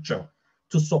scripture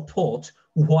to support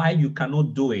why you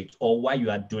cannot do it or why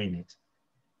you are doing it.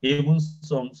 Even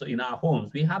so in our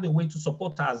homes, we have a way to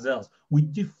support ourselves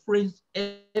with different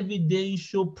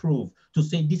evidential proof to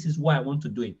say, this is why I want to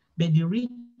do it. But the real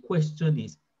question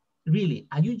is, really,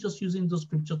 are you just using those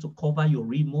scripture to cover your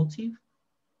real motive?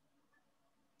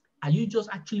 Are you just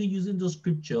actually using those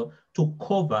scripture to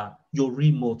cover your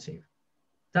real motive?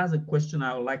 That's a question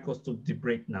I would like us to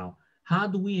debate now. How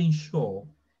do we ensure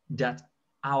that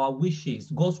our wishes,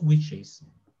 God's wishes,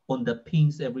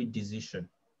 underpins every decision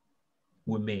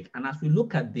we make? And as we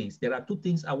look at this, there are two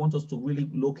things I want us to really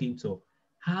look into.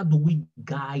 How do we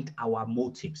guide our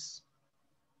motives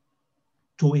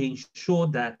to ensure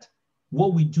that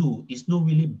what we do is not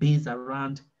really based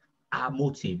around our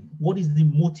motive? What is the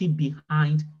motive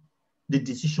behind the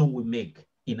decision we make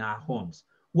in our homes?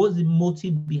 What's the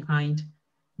motive behind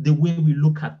the way we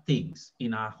look at things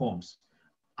in our homes?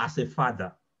 As a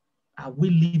father, are we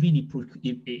living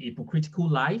a hypocritical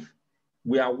life?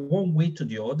 We are one way to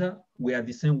the other. We are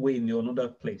the same way in another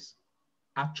place.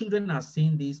 Our children are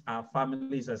saying this. Our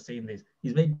families are saying this.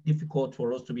 It's very difficult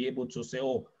for us to be able to say,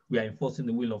 oh, we are enforcing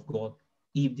the will of God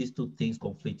if these two things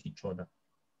conflict each other.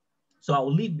 So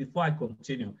I'll leave, before I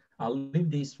continue, I'll leave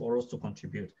this for us to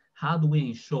contribute. How do we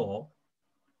ensure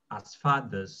as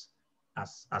fathers,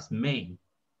 as men,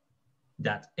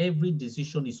 that every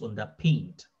decision is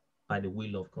underpinned by the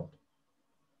will of God?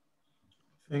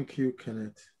 Thank you,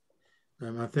 Kenneth.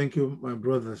 I thank you, my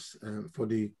brothers, for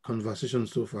the conversation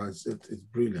so far. It's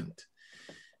brilliant.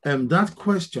 That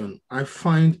question, I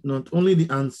find not only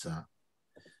the answer,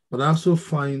 but I also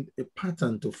find a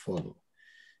pattern to follow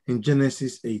in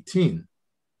Genesis 18,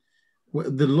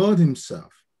 where the Lord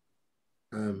himself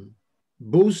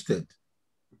boasted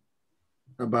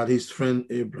about his friend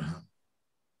Abraham.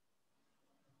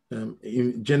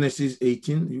 In Genesis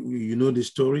 18, you know the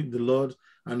story. The Lord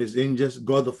and his angels,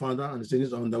 God the Father and his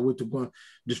angels, are on their way to go and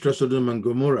destroy Sodom and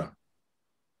Gomorrah.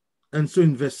 And so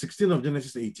in verse 16 of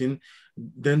Genesis 18,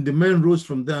 then the men rose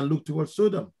from there and looked towards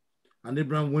Sodom, and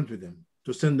Abraham went with them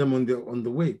to send them on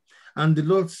the way. And the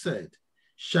Lord said,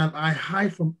 shall I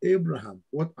hide from Abraham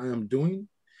what I am doing?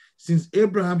 Since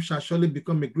Abraham shall surely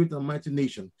become a great and mighty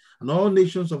nation, and all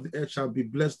nations of the earth shall be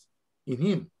blessed in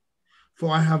him. For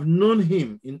I have known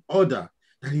him in order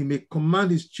that he may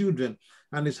command his children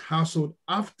and his household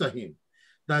after him,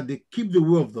 that they keep the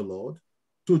way of the Lord,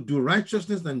 to do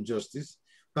righteousness and justice,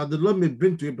 that the Lord may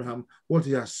bring to Abraham what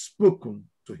he has spoken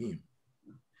to him.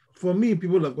 For me,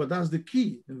 people of God, that's the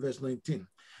key in verse 19.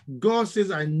 God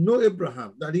says, I know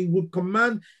Abraham, that he will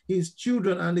command his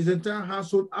children and his entire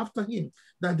household after him,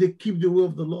 that they keep the way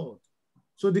of the Lord.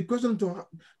 So the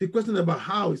question about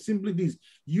how is simply this: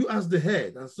 you as the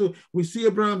head. And so we see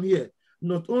Abraham here,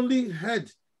 not only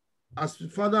head as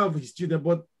father of his children,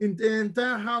 but in the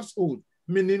entire household,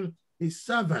 meaning his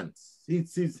servants.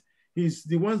 He's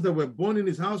the ones that were born in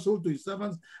his household to his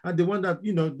servants, and the one that,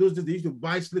 those days they used to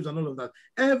buy slaves and all of that.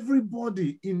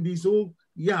 Everybody in this whole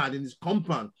yard, in this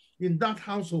compound, in that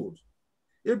household,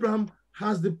 Abraham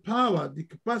has the power, the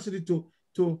capacity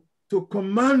to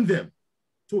command them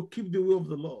to keep the way of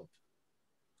the Lord.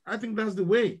 I think that's the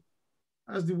way.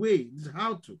 That's the way. This is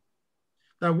how to.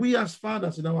 That we as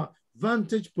fathers in our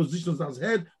vantage positions as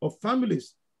head of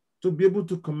families to be able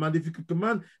to command. If you can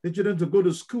command the children to go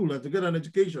to school and to get an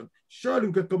education, surely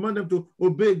we can command them to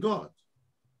obey God.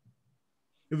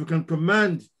 If we can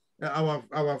command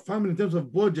our family in terms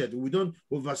of budget, we don't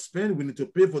overspend, we need to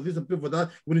pay for this and pay for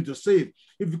that, we need to save.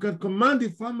 If you can command the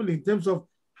family in terms of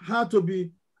how to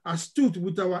be astute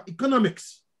with our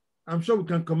economics, I'm sure we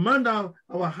can command our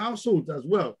household as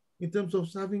well in terms of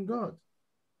serving God.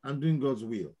 and doing God's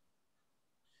will.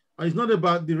 And it's not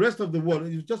about the rest of the world.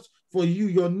 It's just for you,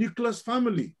 your nucleus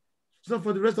family. It's not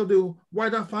for the rest of the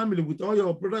wider family with all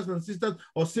your brothers and sisters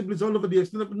or siblings all over the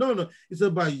extended. No. It's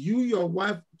about you, your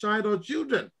wife, child, or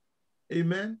children.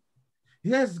 Amen.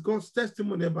 Here's God's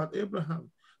testimony about Abraham.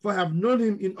 For I have known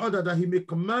him in order that he may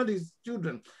command his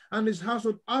children and his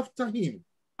household after him.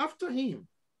 After him.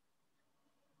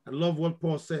 I love what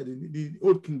Paul said in the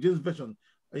Old King James Version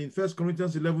in 1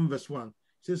 Corinthians 11, verse 1. It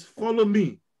says, follow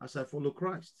me as I follow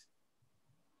Christ.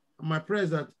 And my prayer is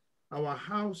that our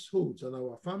households and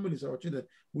our families, our children,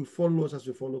 will follow us as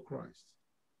we follow Christ.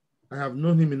 I have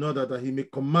known him in order that he may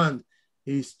command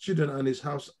his children and his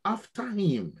house after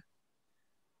him.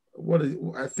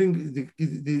 I think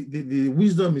the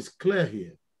wisdom is clear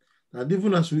here, that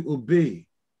even as we obey,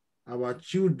 our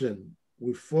children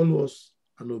will follow us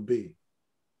and obey.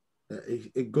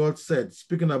 God said,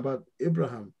 speaking about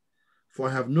Abraham, for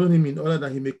I have known him in order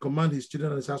that he may command his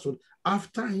children and his household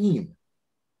after him,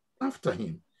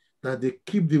 that they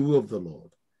keep the way of the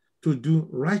Lord, to do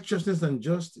righteousness and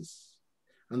justice,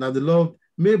 and that the Lord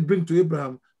may bring to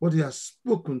Abraham what he has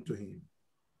spoken to him.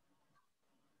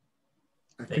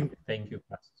 Thank you,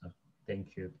 Pastor.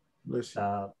 Thank you. Bless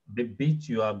you. The bit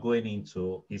you are going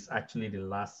into is actually the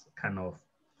last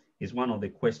is one of the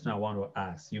questions I want to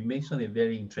ask. You mentioned a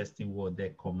very interesting word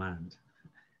there, command.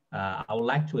 I would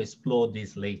like to explore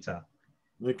this later.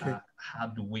 Okay. How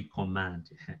do we command?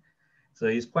 So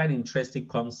it's quite an interesting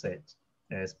concept,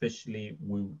 especially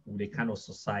with the kind of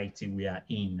society we are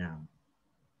in now.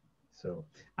 So,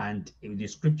 and in the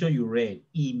scripture you read,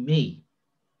 he may,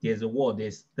 there's a word,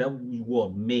 there's that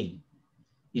word may.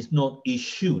 It's not he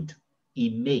should,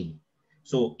 he may.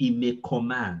 So he may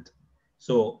command.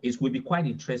 So it will be quite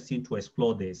interesting to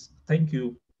explore this. Thank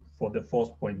you for the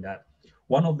first point, that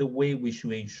one of the ways we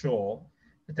should ensure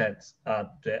that the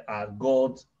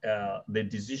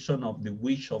decision of the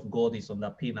wish of God is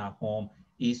underpinning our home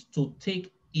is to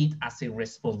take it as a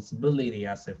responsibility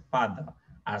as a father,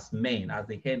 as men, as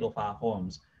the head of our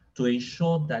homes, to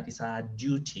ensure that it's our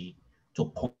duty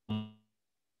to command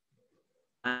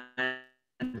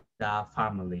our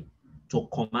family, to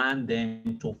command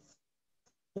them to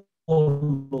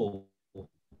follow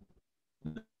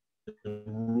the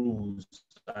rules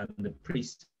and the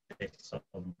precepts of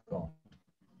God.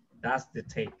 That's the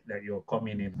take that you're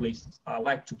coming in. Please, I'd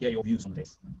like to get your views on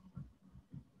this.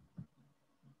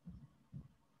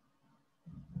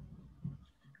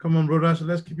 Come on, brothers,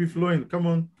 let's keep it flowing. Come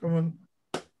on.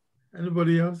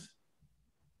 Anybody else?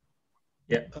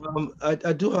 Yeah.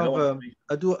 I do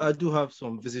have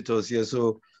some visitors here,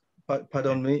 so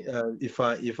pardon me if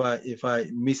I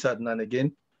miss out now and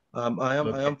again. I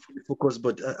am fully focused,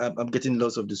 but I'm getting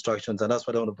lots of distractions, and that's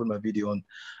why I want to put my video on.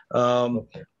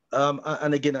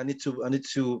 And again, I need to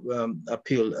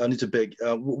appeal. I need to beg.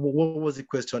 What was the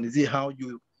question? Is it how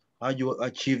you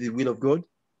achieve the will of God?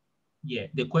 Yeah,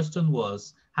 the question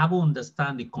was how to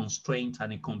understand the constraints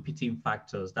and the competing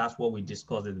factors. That's what we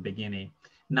discussed at the beginning.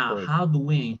 Now, how do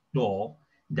we ensure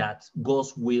that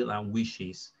God's will and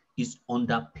wishes is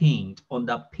underpinned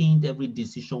every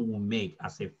decision we make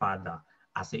as a father,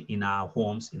 in our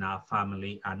homes, in our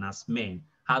family, and as men?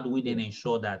 How do we then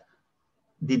ensure that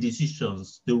the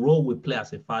decisions, the role we play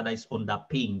as a father is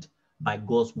underpinned by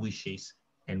God's wishes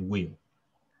and will?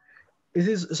 It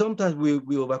is sometimes we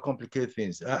overcomplicate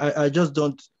things. I just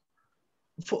don't,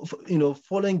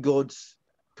 following God's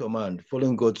command,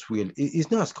 following God's will, it's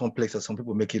not as complex as some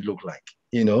people make it look like,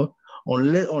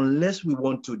 unless we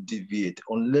want to deviate,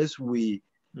 unless we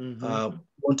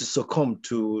want to succumb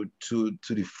to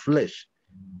the flesh,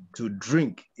 to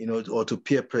drink, or to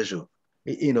peer pressure,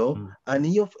 and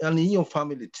in your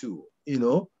family too,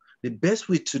 the best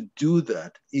way to do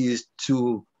that is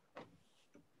to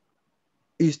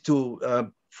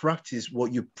practice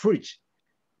what you preach.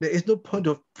 There is no point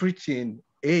of preaching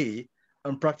A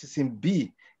and practicing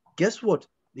B. Guess what?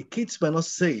 The kids might not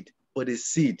say it, but they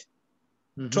see it.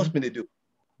 Trust me, they do.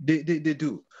 They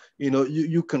do.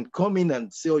 You can come in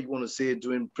and say what you want to say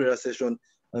during prayer session,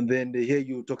 and then they hear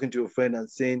you talking to your friend and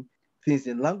saying things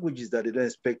in languages that they don't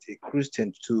expect a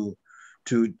Christian to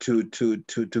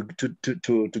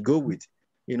go with.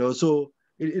 So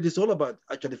it is all about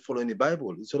actually following the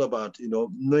Bible. It's all about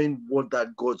knowing what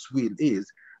that God's will is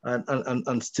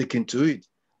and sticking to it.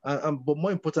 But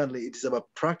more importantly, it is about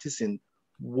practicing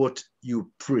what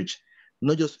you preach,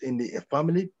 not just in the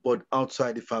family, but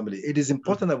outside the family. It is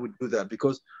important that we do that,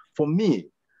 because for me,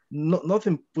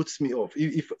 nothing puts me off.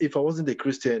 If I wasn't a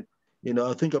Christian,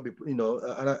 I think I'll be,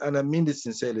 and I mean this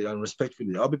sincerely and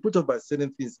respectfully, I'll be put off by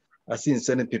certain things I see in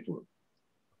certain people.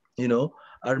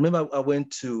 I remember I went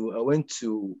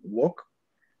to work,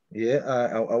 Yeah,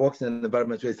 I worked in an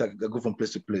environment where it's like I go from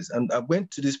place to place. And I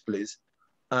went to this place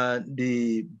and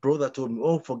the brother told me,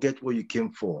 oh, forget what you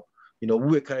came for. You know,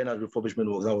 we were carrying out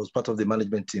refurbishment work. I was part of the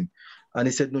management team. And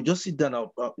he said, no, just sit down.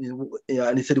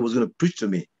 And he said he was going to preach to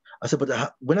me. I said,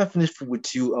 but when I finish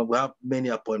with you, I will have many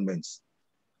appointments.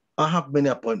 I have many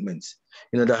appointments,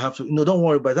 that I have to, don't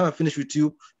worry, by the time I finish with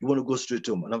you, you want to go straight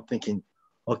home. And I'm thinking,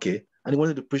 okay. And he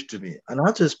wanted to preach to me. And I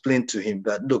had to explain to him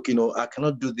that, look, I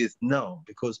cannot do this now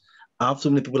because I have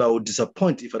so many people I would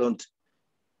disappoint if I don't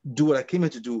do what I came here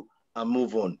to do and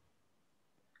move on.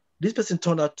 This person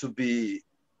turned out to be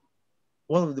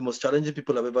one of the most challenging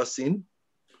people I've ever seen,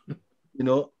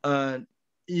 and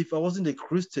if I wasn't a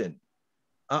Christian,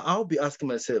 I'll be asking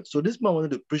myself, so this man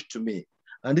wanted to preach to me,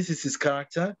 and this is his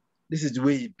character, this is the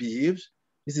way he behaves,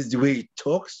 this is the way he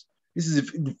talks, this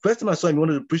is the first time I saw him, he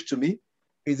wanted to preach to me,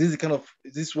 is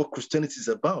this what Christianity is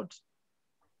about?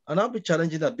 And I'll be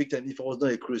challenging that big time if I was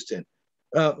not a Christian.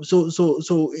 So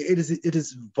it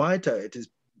is vital, it is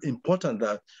important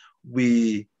that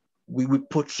we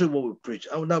portray what we preach.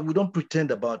 Now we don't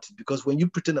pretend about it, because when you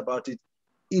pretend about it,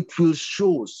 it will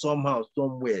show somehow,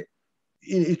 somewhere.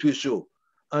 It will show.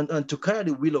 And to carry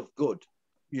the will of God,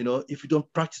 if you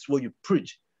don't practice what you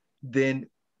preach, then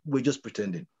we're just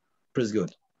pretending. Praise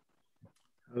God.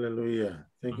 Hallelujah.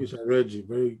 Thank you, Sir Reggie.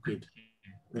 Very good.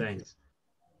 Thanks.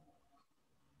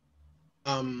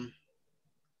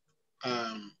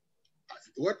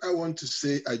 What I want to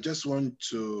say, I just want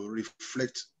to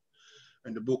reflect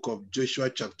in the book of Joshua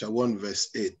chapter 1, verse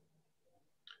 8.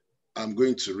 I'm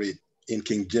going to read in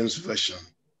King James Version.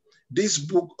 This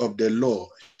book of the law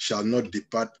shall not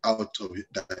depart out of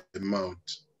thy mouth,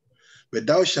 but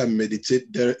thou shalt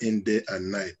meditate therein day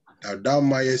and night, that thou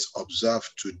mayest observe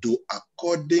to do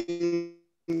according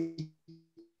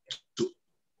to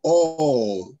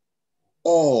all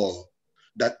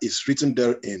that is written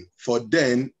therein. For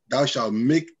then thou shalt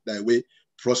make thy way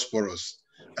prosperous,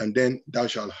 and then thou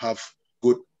shalt have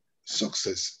good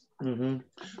success. Mm-hmm.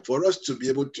 For us to be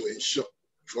able to ensure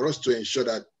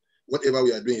that whatever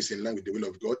we are doing is in line with the will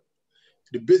of God,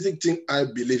 the basic thing I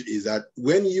believe is that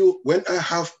when I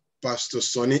have Pastor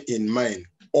Sonny in mind,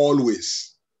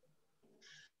 always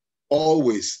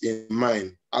in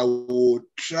mind, I will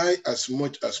try as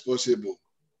much as possible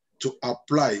to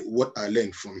apply what I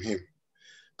learned from him.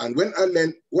 And when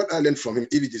what I learned from him,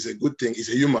 if it is a good thing, it's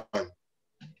a human,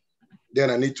 then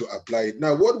I need to apply it.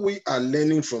 Now, what we are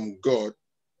learning from God,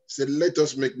 said, let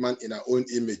us make man in our own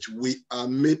image. We are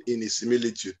made in his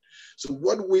similitude. So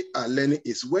what we are learning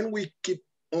is when we keep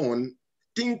on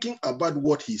thinking about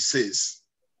what he says,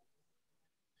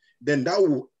 then that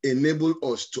will enable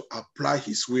us to apply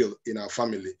his will in our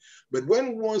family. But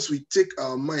once we take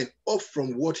our mind off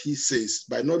from what he says,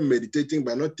 by not meditating,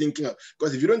 by not thinking,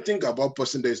 because if you don't think about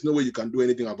person, there's no way you can do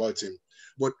anything about him.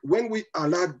 But when we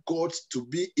allow God to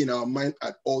be in our mind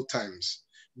at all times,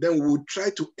 then we will try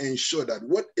to ensure that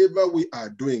whatever we are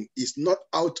doing is not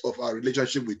out of our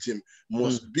relationship with him,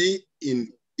 must be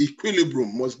in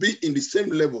equilibrium, must be in the same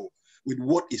level with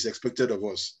what is expected of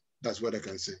us. That's what I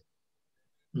can say.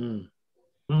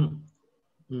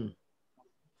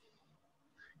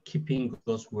 Keeping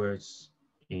those words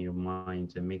in your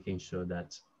mind and making sure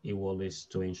that it always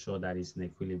to ensure that it's in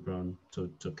equilibrium to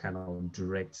kind of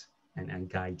direct and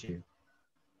guide you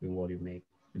in what you make,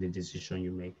 the decision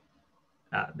you make.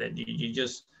 That you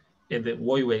just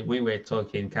when we were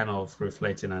talking, kind of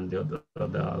reflecting on the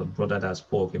brother that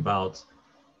spoke about,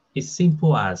 it's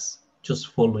simple as just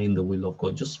following the will of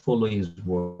God, just following his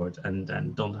word,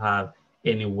 and don't have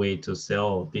any way to say,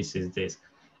 oh, this is this.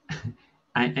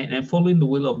 and following the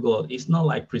will of God, it's not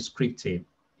like prescriptive.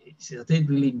 Are they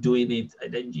really doing it?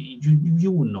 Then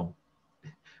you will know.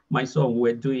 My son,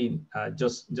 we're doing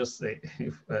just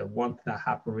one that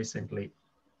happened recently.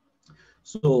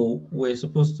 So we're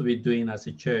supposed to be doing as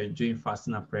a church, doing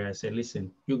fasting and prayer. I said,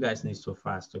 listen, you guys need to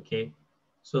fast, okay?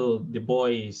 So the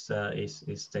boy is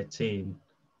 13.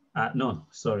 No,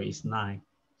 sorry, it's 9.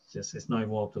 It's not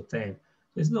even up to 10.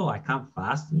 Says, no, I can't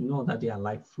fast. You know that they are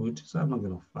like food, so I'm not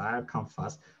gonna fast. I can't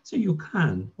fast. So you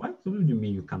can. What do you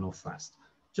mean you cannot fast?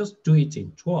 Just do it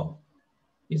in 12.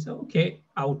 He said, okay,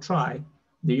 I'll try.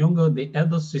 The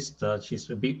elder sister, she's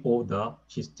a bit older,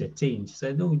 she's 13. She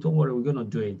said, no, don't worry, we're gonna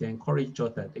do it. They encourage her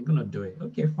that they're gonna do it.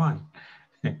 Okay, fine.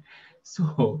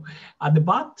 So at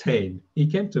about 10, he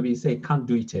came to me and said, can't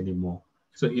do it anymore.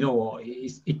 So you know what,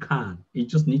 it can. You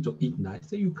just need to eat now. I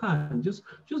said, you can, just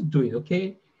do it,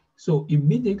 okay? So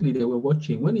immediately they were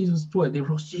watching. When it was 12, they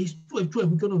were, it's 12, we're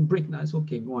gonna break now. It's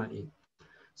okay, go and eat.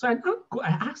 So I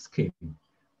asked him,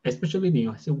 especially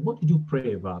I said, what did you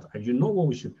pray about? And you know what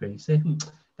we should pray? He said,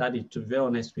 Daddy, to be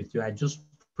honest with you, I just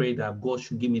pray that God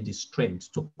should give me the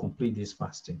strength to complete this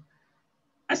fasting.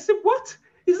 I said, what?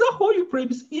 Is that how you pray?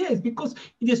 He said, yes, because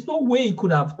there's no way you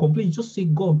could have completed. Just say,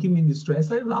 God, give me the strength. I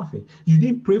started laughing. You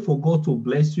didn't pray for God to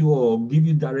bless you or give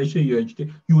you direction.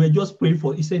 You were just praying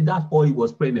for. He said that's all he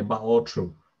was praying about all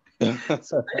through.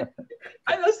 So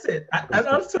I just said, I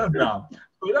don't sat down.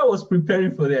 When I was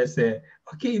preparing for this, I said,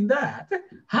 okay, in that,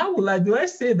 how will do I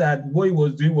say that what he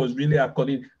was doing was really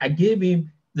according? I gave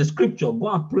him the scripture, go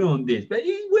and pray on this. But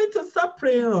he went to start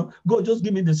praying, God, just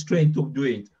give me the strength to do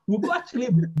it. Will God actually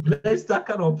bless that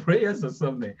kind of prayers or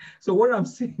something? So what I'm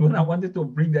saying, when I wanted to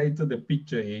bring that into the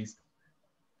picture is,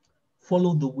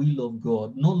 follow the will of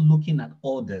God, not looking at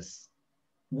others.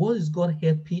 What is God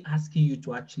asking you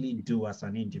to actually do as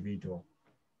an individual?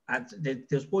 And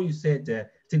there's what you said, I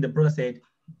think the brother said,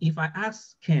 if I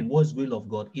ask Ken what's will of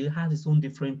God, he has his own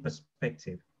different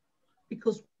perspective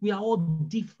because we are all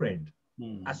different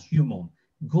as human.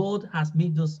 God has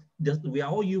made us, we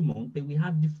are all human, but we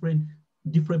have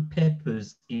different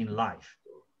purpose in life.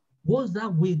 What's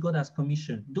that way God has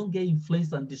commissioned? Don't get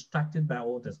influenced and distracted by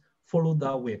others. Follow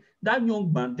that way. That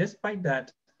young man, despite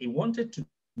that, he wanted to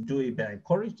do it, but I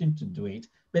encouraged him to do it.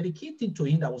 But the key thing to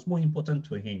him that was more important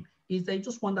to him is that he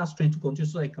just want that strength to continue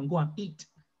so he can go and eat.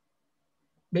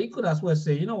 But he could as well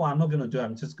say, you know what, I'm not going to do it,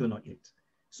 I'm just going to eat.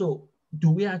 So do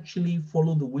we actually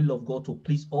follow the will of God to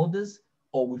please others,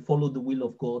 or we follow the will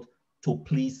of God to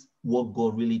please what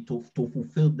God really, to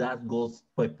fulfill that God's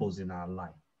purpose in our life?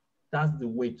 That's the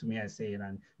way to me I say it,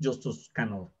 and just to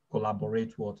kind of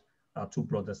collaborate what our two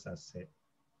brothers have said.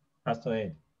 Pastor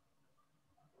Ed.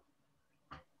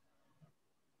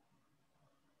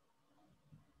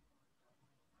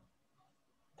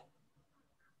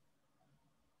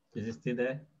 Is it still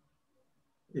there?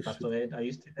 Pastor Ed, are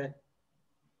you still there?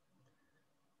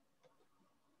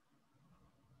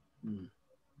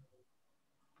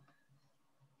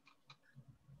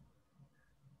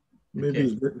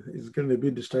 Maybe it's going to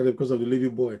be distracted because of the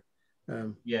living boy.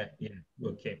 Yeah.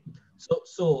 Okay.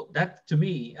 So that to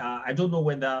me, I don't know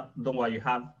whether you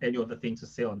have any other thing to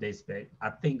say on this, but I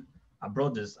think our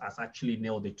brothers has actually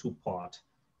nailed the two part.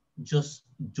 Just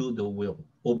do the will,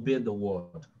 obey the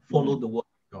word, follow the word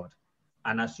of God.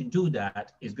 And as you do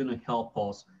that, it's going to help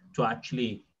us to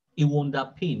actually, it won't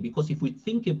underpin, because if we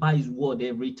think about his word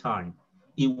every time,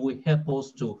 it will help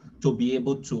us to be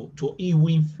able to it will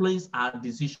influence our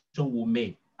decision we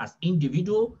make as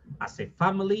individual, as a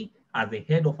family, as the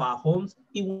head of our homes.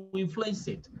 It will influence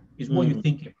it. Is what you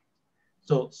think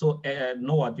about. So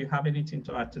Noah, do you have anything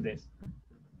to add to this?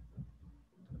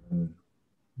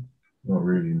 Not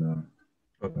really, no.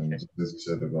 Okay. As you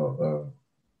said about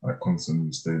like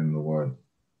constantly staying in the word,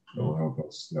 that will help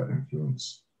us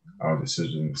influence our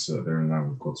decisions so that they're in line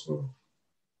with God's will.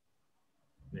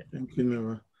 Yeah. Thank you,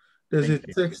 Noah. There's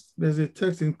a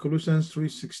text in Colossians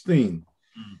 3:16.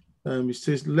 It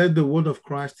says, let the word of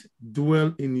Christ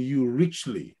dwell in you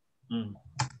richly,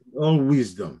 all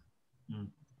wisdom,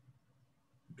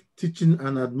 teaching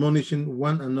and admonishing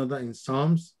one another in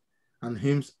psalms and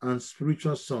hymns and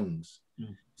spiritual songs,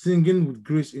 singing with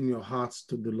grace in your hearts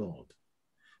to the Lord.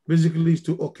 Basically, it's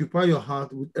to occupy your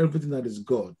heart with everything that is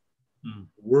God.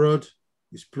 Word,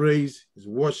 his praise, his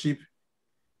worship,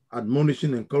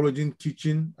 admonishing, encouraging,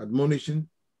 teaching, admonishing,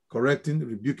 correcting,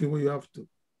 rebuking when you have to,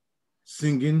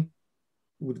 singing,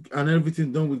 and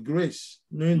everything done with grace,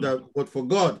 knowing that but for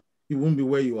God, you won't be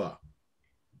where you are.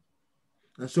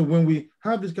 And so when we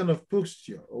have this kind of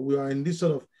posture, or we are in this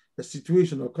sort of a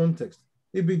situation or context,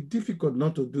 it'd be difficult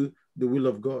not to do the will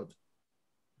of God.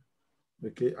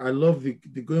 Okay, I love the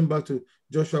going back to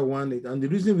Joshua 1:8, and the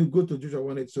reason we go to Joshua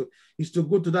 1:8 is to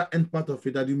go to that end part of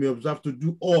it, that you may observe to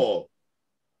do all.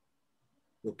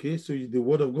 Okay, so the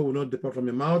word of God will not depart from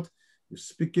your mouth. You're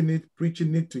speaking it,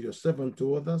 preaching it to yourself and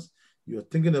to others. You're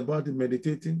thinking about it,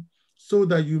 meditating, so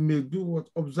that you may do what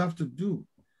observe to do.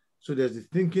 So there's the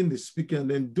thinking, the speaking,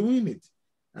 and then doing it.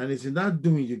 And it's in that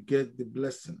doing you get the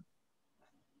blessing.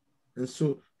 And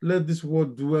so let this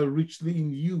word dwell richly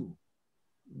in you.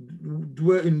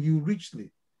 Dwell in you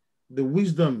richly. The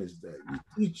wisdom is there. You're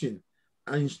teaching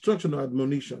and instruction or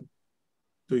admonition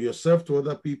to yourself, to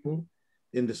other people,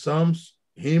 in the Psalms,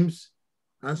 hymns,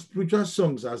 and spiritual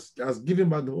songs as given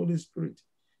by the Holy Spirit,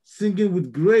 singing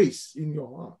with grace in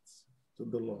your hearts to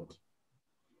the Lord.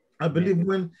 I believe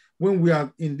when we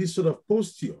are in this sort of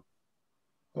posture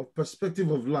of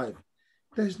perspective of life,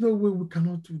 there's no way we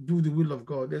cannot do the will of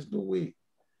God. There's no way.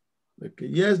 Okay,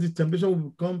 yes, the temptation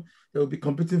will come, there will be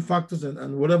competing factors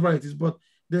and whatever it is, but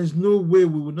there's no way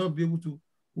we will not be able to,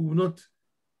 we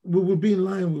will be in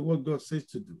line with what God says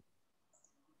to do.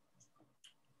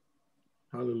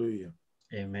 Hallelujah.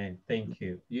 Amen. Thank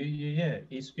you. Yeah,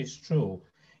 it's true.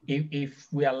 If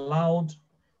we allowed,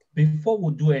 before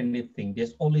we do anything,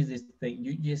 there's always this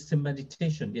thing. There's a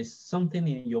meditation. There's something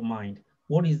in your mind.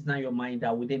 What is now your mind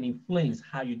that will then influence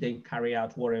how you then carry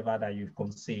out whatever that you've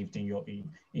conceived in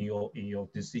your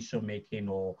decision making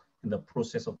or in the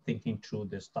process of thinking through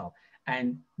the stuff.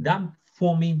 And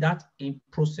that in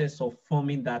process of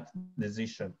forming that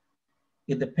decision,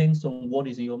 it depends on what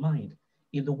is in your mind.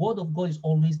 If the word of God is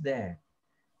always there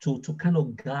to kind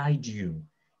of guide you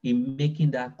in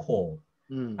making that call.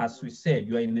 As we said,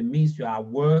 you are in the midst, you are at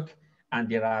work, and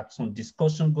there are some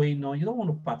discussion going on. You don't want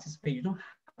to participate. You don't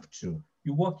have to.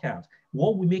 You work out.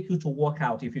 What will make you to work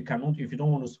out if you cannot, if you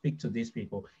don't want to speak to these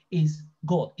people is,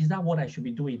 God, is that what I should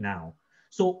be doing now?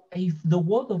 So if the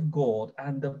word of God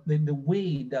and the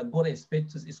way that God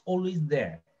expects us is always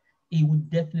there, it will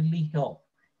definitely help.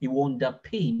 It will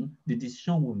underpin the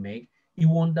decision we make. It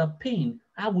will underpin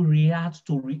how we react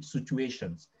to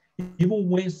situations. Even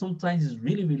when sometimes it's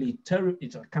really, really terrible,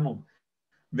 it's kind of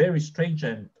very strange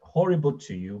and horrible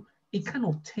to you, it kind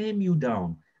of tame you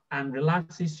down and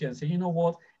relaxes you and say, you know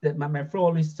what, that my friend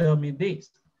always tell me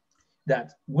this,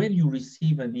 that when you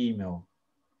receive an email,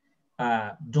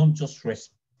 don't just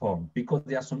respond, because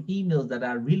there are some emails that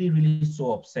are really, really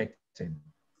so upsetting.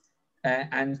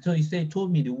 And so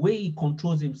told me the way he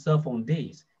controls himself on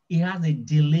this, he has a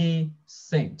delay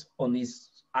sent on his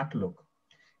Outlook,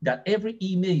 that every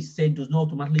email he sent does not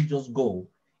automatically just go.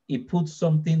 He puts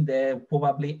something there,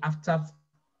 probably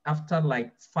after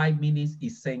like 5 minutes, he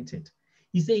sent it.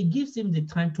 He said it gives him the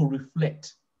time to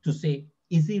reflect, to say,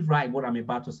 is it right what I'm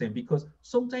about to send? Because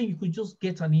sometimes you could just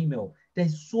get an email that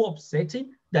is so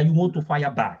upsetting that you want to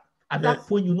fire back. At that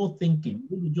point, you're not thinking,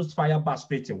 you just fire back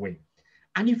straight away.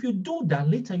 And if you do that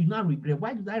later, you now regret,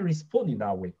 why did I respond in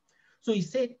that way? So he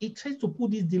said he tries to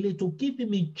put this delay to give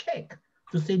him a check,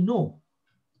 to say no,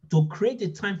 to create a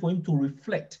time for him to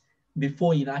reflect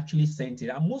before he actually sent it.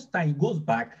 And most time he goes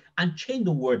back and change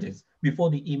the wordings before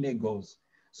the email goes.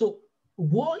 So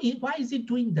why is he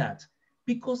doing that?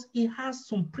 Because he has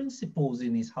some principles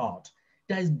in his heart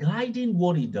that is guiding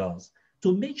what he does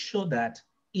to make sure that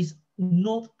it's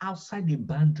not outside the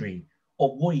boundary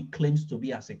of what he claims to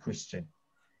be as a Christian.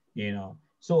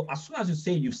 So as soon as you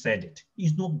say you've said it,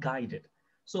 he's not guided.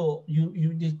 So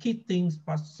the key things,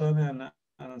 Pastor Sonny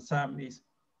and Sam, is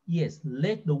yes,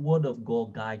 let the word of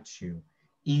God guide you.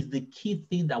 Is the key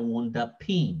thing that will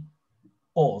underpin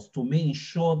us to make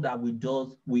sure that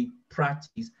we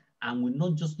practice and we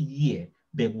not just hear,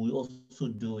 but we also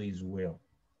do his will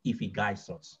if he guides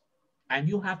us. And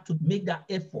you have to make that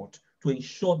effort to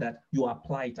ensure that you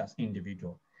apply it as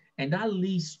individual. And that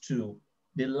leads to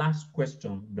the last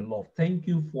question, beloved. Thank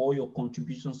you for all your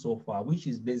contributions so far, which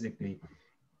is basically,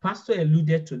 Pastor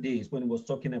alluded to this when he was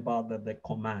talking about the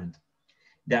command,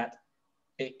 that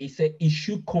he said he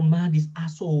should command his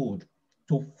household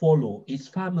to follow, his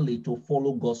family to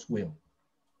follow God's will.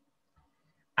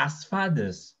 As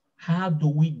fathers, how do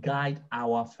we guide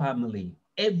our family,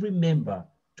 every member,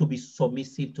 to be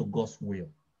submissive to God's will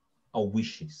or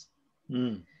wishes?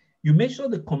 You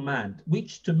mentioned the command,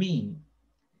 which to me,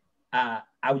 I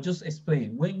will just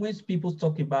explain. When people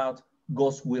talk about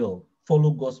God's will,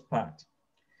 follow God's path,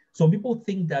 some people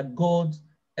think that God,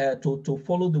 to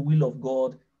follow the will of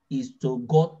God, is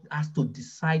God has to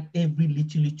decide every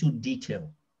little detail.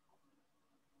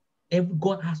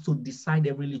 God has to decide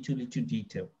every little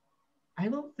detail. I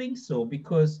don't think so,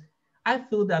 because I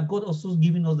feel that God also is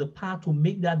giving us the power to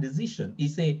make that decision. He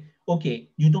say, okay,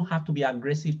 you don't have to be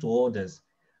aggressive to others.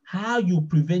 How you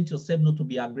prevent yourself not to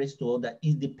be aggressive to others,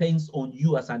 it depends on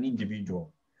you as an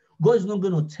individual. God is not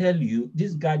going to tell you,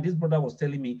 this brother was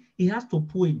telling me, he has to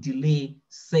put a delay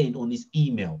send on his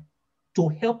email to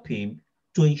help him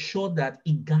to ensure that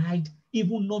he guide,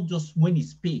 even not just when he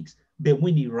speaks, but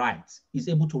when he writes, he's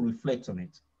able to reflect on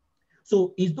it.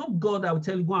 So it's not God that will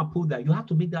tell you, go and put that. You have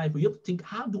to make that effort. You have to think,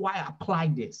 how do I apply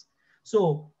this?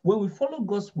 So when we follow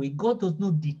God's way, God does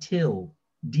not detail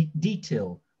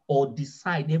or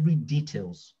decide every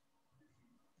details.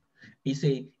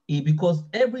 Because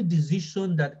every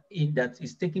decision that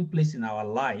is taking place in our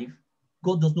life,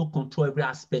 God does not control every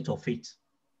aspect of it.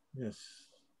 Yes.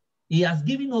 He has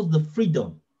given us the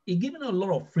freedom. He's given us a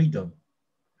lot of freedom,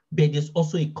 but there's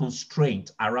also a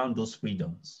constraint around those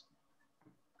freedoms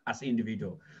as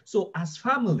individual. So as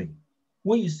family,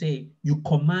 when you say you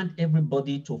command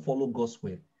everybody to follow God's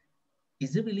way,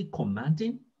 is it really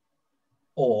commanding,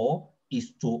 or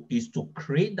is to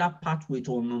create that pathway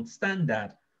to understand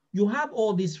that you have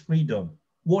all this freedom?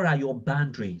 What are your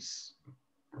boundaries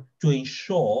to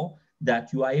ensure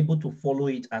that you are able to follow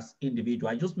it as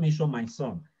individual? I just mentioned my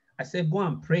son. I said, go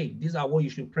and pray. These are what you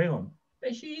should pray on.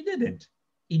 But she didn't.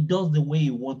 He does the way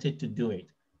he wanted to do it,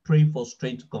 praying for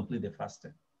strength to complete the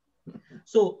fasting.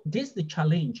 So this is the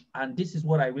challenge, and this is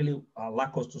what I really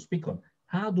like us to speak on.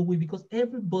 How do we, because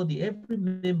everybody, every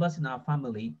members in our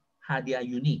family they are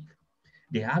unique.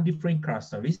 They have different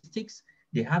characteristics,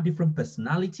 they have different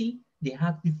personality, they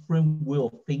have different way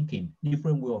of thinking,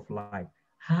 different way of life.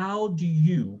 How do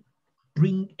you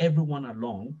bring everyone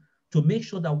along to make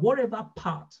sure that whatever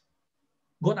part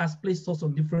God has placed us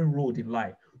on different road in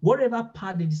life, whatever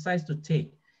path they decide to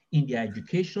take in their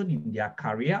education, in their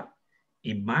career,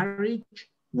 in marriage,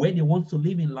 where they want to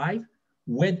live in life,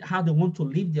 how they want to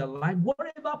live their life,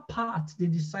 whatever path they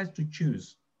decide to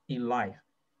choose in life.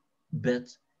 But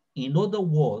in other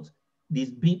words,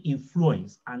 it's being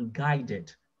influenced and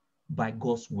guided by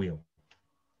God's will.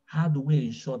 How do we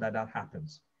ensure that that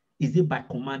happens? Is it by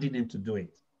commanding them to do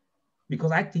it?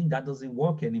 Because I think that doesn't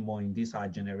work anymore in this our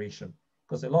generation.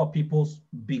 Because a lot of people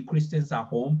be Christians at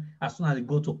home. As soon as they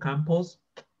go to campus,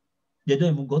 they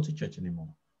don't even go to church anymore.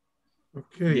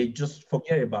 Okay. They just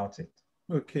forget about it.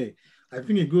 Okay. I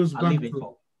think it goes back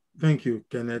to, thank you,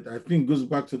 Kenneth. I think it goes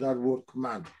back to that word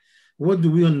command. What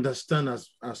do we understand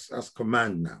as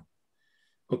command now?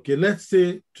 Okay, let's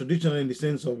say traditionally in the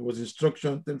sense of was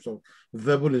instruction, in terms of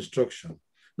verbal instruction.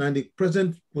 Now in the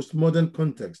present postmodern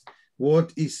context,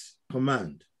 what is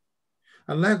command?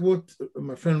 I like what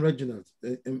my friend Reginald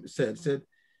said,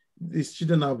 these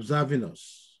children are observing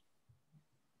us.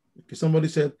 Okay, somebody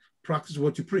said, practice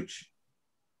what you preach.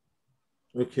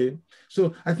 Okay,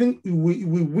 so I think we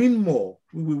win more,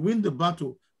 we will win the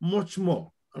battle much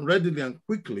more and readily and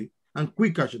quickly, and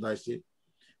quicker, should I say,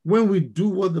 when we do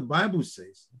what the Bible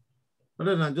says,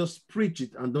 rather than just preach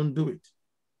it and don't do it.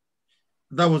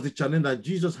 That was the challenge that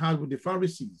Jesus had with the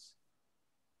Pharisees.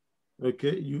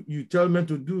 Okay, you tell men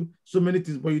to do so many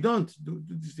things, but you don't do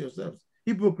this yourselves.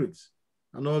 Hypocrites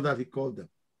and all that he called them.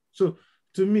 So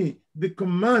to me, the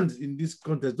command in this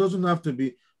context doesn't have to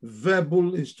be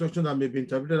verbal instruction that may be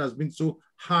interpreted as being so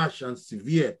harsh and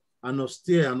severe and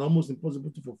austere and almost impossible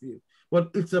to fulfill.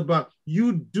 But it's about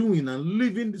you doing and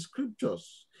living the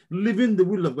scriptures, living the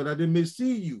will of God, that they may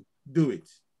see you do it.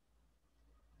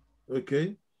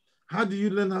 Okay? How do you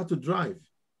learn how to drive?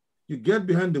 You get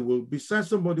behind the wheel beside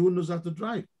somebody who knows how to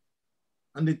drive,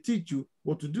 and they teach you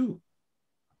what to do.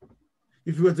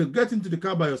 If you were to get into the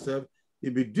car by yourself,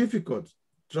 it'd be difficult.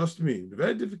 Trust me,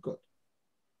 very difficult.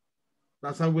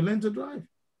 That's how we learn to drive.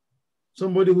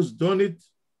 Somebody who's done it,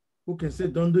 who can say,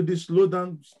 don't do this, slow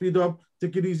down, speed up,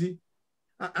 take it easy.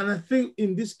 And I think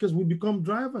in this case, we become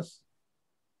drivers,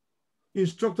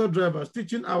 instructor drivers,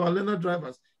 teaching our learner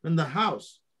drivers in the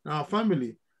house, our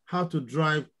family, how to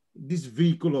drive this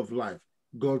vehicle of life,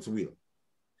 God's will.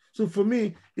 So for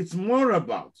me, it's more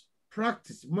about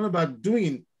practice, more about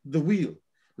doing the will.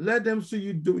 Let them see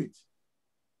you do it.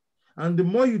 And the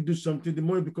more you do something, the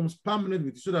more it becomes permanent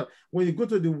with you. So that when you go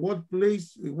to the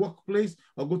workplace,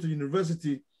 or go to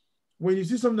university, when you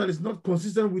see something that is not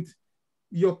consistent with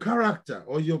your character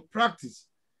or your practice,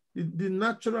 the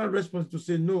natural response to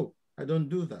say, no, I don't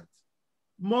do that.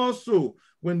 More so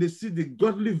when they see the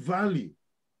godly value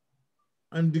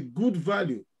and the good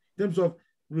value in terms of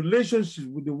relationship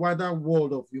with the wider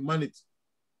world of humanity,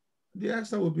 the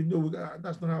answer will be, no,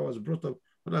 that's not how I was brought up,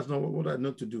 but that's not what I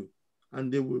know to do.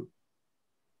 And they will,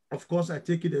 of course, I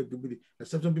take it,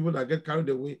 except some people that get carried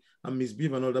away and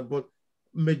misbehave and all that, but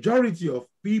majority of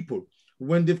people,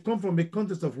 when they've come from a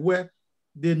context of where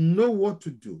they know what to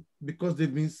do because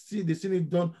they've seen it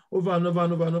done over and over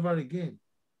and over and over again.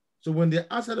 So when they're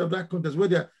outside of that context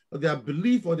where their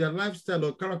belief or their lifestyle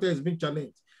or character is being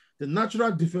challenged, the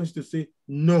natural defense is to say,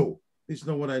 no, it's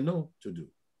not what I know to do.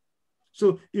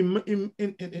 So in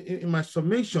my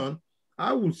summation,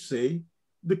 I would say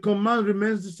the command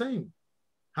remains the same.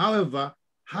 However,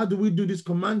 how do we do this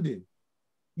commanding?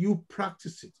 You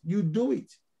practice it, you do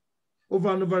it.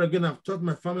 Over and over again, I've taught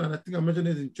my family, and I think I mentioned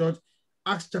it in church,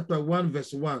 Acts chapter 1,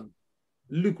 verse 1.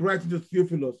 Look right into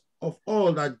Theophilus, of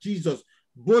all that Jesus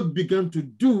both began to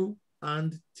do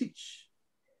and teach,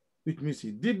 which means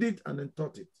he did it and then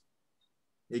taught it.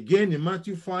 Again, in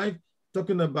Matthew 5,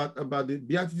 talking about the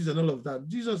Beatitudes and all of that,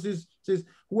 Jesus says,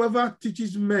 whoever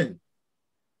teaches men,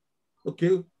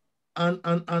 okay,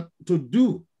 and to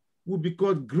do will be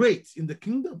called great in the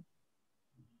kingdom.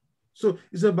 So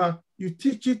it's about you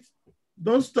teach it,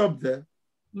 don't stop there,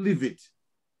 live it,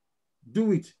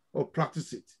 do it or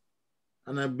practice it.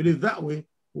 And I believe that way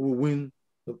we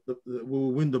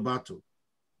will win the battle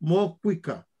more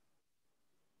quicker.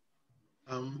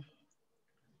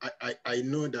 I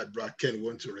know that Brother Ken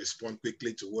wants to respond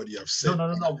quickly to what you have said.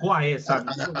 No. Go ahead, Sam.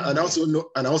 And I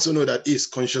also know that he's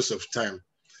conscious of time.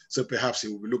 So perhaps he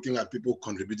will be looking at people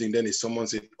contributing. Then if someone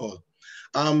said, "Oh,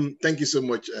 thank you so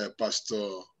much, Pastor."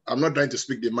 I'm not trying to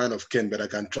speak the mind of Ken, but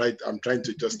I'm trying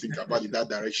to just think about in that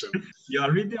direction. You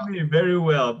are reading me very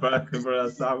well,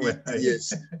 Brother Samuel.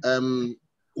 Yes.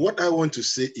 What I want to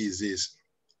say is this: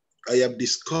 I have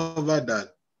discovered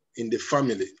that in the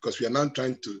family, because we are now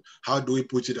trying to, how do we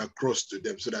put it across to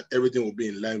them so that everything will be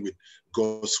in line with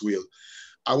God's will?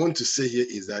 I want to say here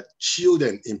is that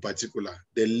children in particular,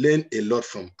 they learn a lot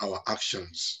from our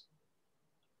actions.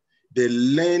 They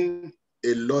learn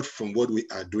a lot from what we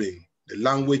are doing, the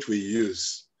language we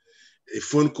use. A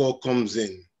phone call comes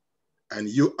in and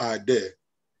you are there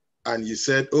and you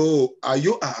said, "Oh,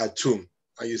 you are at home."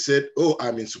 And you said, "Oh,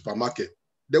 I'm in supermarket."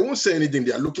 They won't say anything.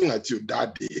 They are looking at you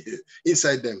that day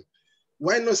inside them.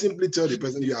 Why not simply tell the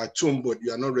person you are at home, but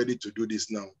you are not ready to do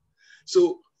this now?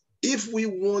 So if we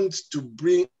want to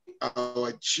bring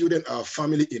our children, our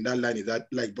family in that line, is that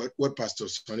like what Pastor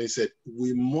Sonny said,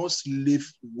 we must live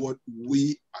what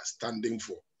we are standing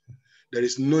for. There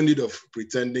is no need of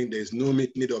pretending. There is no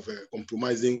need of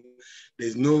compromising. There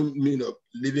is no need of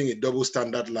living a double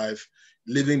standard life,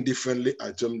 living differently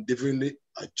at home, differently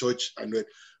at church. And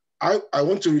I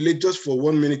want to relate just for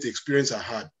 1 minute experience I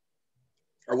had.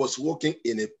 I was working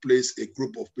in a place, a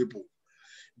group of people.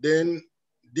 Then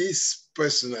this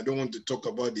person, I don't want to talk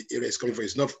about the area it's coming from,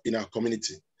 it's not in our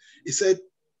community. He said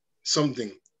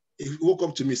something. He woke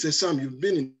up to me, said, "Sam, you've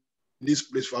been in this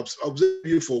place, I've observed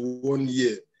you for 1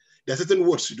 year. There are certain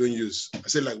words you don't use." I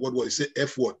said, "Like what word?" He said,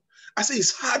 "F word." I said,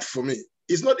 "It's hard for me.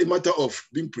 It's not a matter of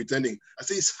being pretending." I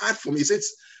said, "It's hard for me." He said,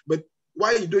 "But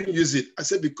why you don't use it?" I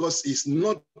said, "Because it's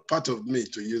not part of me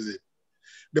to use it."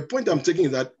 The point I'm taking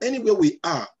is that anywhere we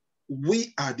are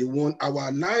the one,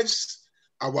 our lives,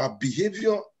 our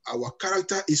behavior, our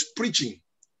character is preaching,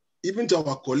 even to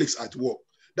our colleagues at work.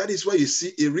 That is why you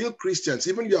see a real Christian,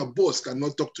 even your boss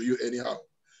cannot talk to you anyhow,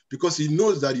 because he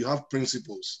knows that you have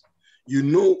principles. He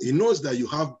knows that you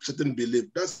have certain belief.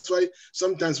 That's why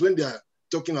sometimes when they are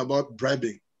talking about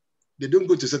bribing, they don't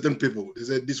go to certain people. They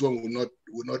say, "This one will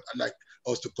not like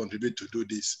us to contribute to do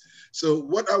this." So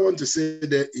what I want to say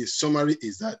there is summary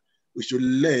is that we should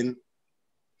learn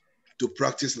to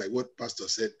practice like what Pastor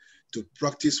said, to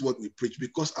practice what we preach,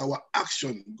 because our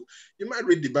action, you might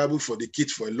read the Bible for the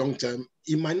kids for a long time,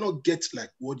 it might not get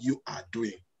like what you are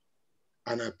doing.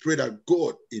 And I pray that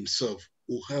God himself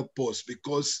will help us,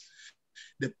 because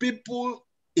the people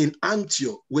in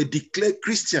Antioch were declared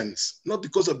Christians, not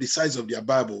because of the size of their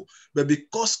Bible, but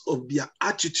because of their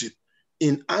attitude.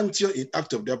 In Antioch, in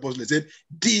Acts of the Apostles, they said,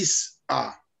 "These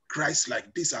are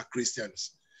Christ-like, these are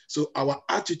Christians." So our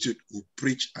attitude will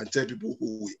preach and tell people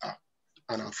who we are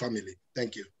and our family.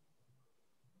 Thank you.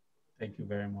 Thank you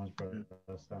very much, Brother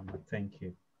Sam. Thank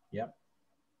you. Yep.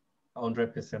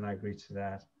 100% I agree to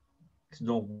that. It's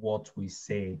not what we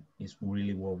say, it's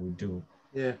really what we do.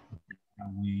 Yeah.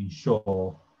 And we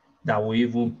ensure that we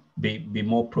even be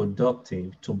more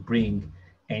productive to bring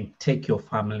and take your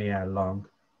family along,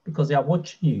 because they are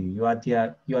watching you. You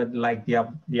are like their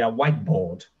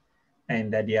whiteboard,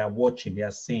 and that they are watching, they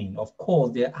are seeing. Of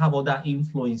course, they have other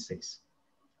influences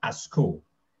at school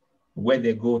where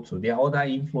they go to. There are other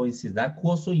influences that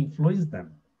also influence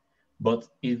them. But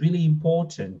it's really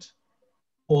important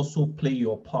also play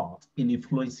your part in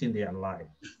influencing their life.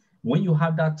 When you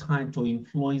have that time to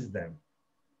influence them,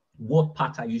 what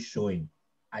part are you showing?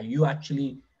 Are you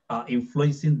actually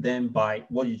influencing them by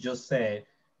what you just said,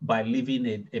 by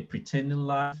living a pretending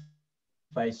life,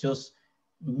 by just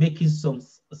making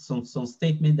some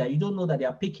statement that you don't know that they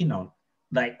are picking on,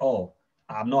 like, "Oh,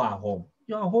 I'm not at home."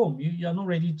 You're at home. You are not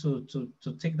ready to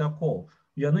take that call.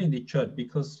 You are not in the church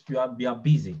because you are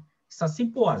busy. It's as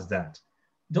simple as that.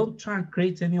 Don't try and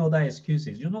create any other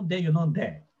excuses. You're not there. You're not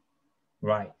there,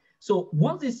 right? So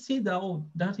once they see that, "Oh,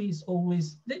 that is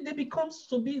always," they becomes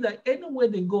to be that anywhere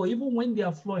they go, even when they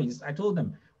are influenced. I told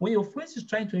them, when your influence is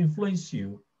trying to influence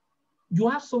you, you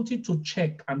have something to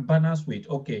check and balance with.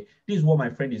 Okay, this is what my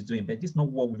friend is doing, but this is not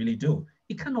what we really do.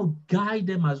 It cannot guide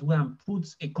them as well and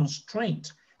puts a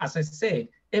constraint. As I said,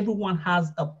 everyone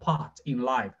has a part in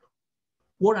life.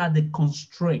 What are the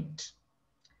constraints?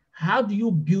 How do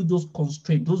you build those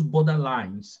constraints, those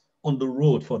borderlines on the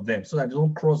road for them so that they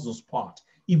don't cross those parts,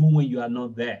 even when you are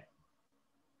not there?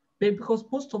 But because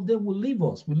most of them will leave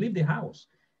us, will leave the house.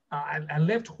 I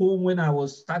left home when I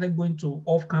started going to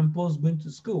off campus, going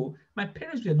to school. My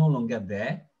parents were no longer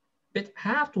there, but I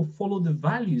have to follow the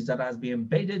values that has been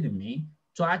embedded in me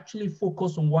to actually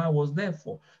focus on what I was there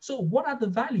for. So what are the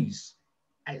values?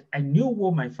 I knew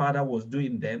what my father was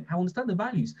doing then. I understand the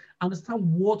values. I understand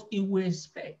what he will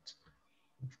expect.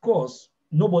 Of course,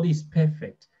 nobody is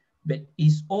perfect, but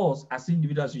it's us as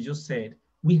individuals, you just said,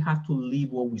 we have to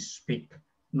live what we speak,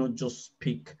 not just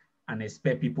speak and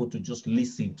expect people to just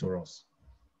listen to us.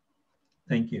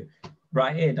 Thank you.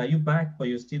 Brian, are you back or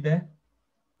you still there?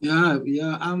 Yeah.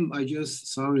 I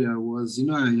just sorry. I was,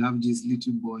 I have this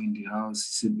little boy in the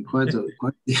house. He's quite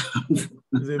He's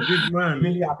a big man.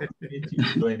 Really appreciate you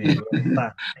joining.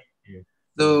 Thank you.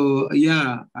 So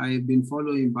yeah, I've been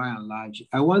following by and large.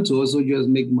 I want to also just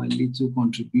make my little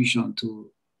contribution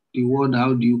to the word.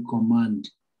 How do you command?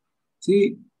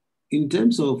 See, in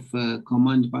terms of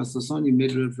command, Pastor Sonny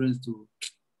made reference to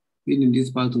being in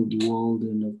this part of the world,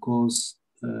 and of course,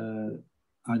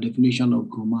 our definition of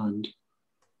command.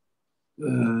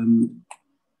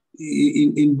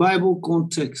 In Bible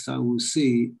context, I will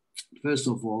say, first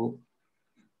of all,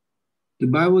 the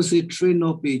Bible says, train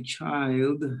up a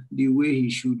child the way he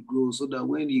should go, so that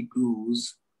when he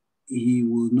grows, he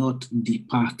will not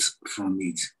depart from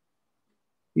it.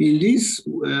 In this,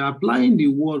 applying the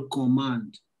word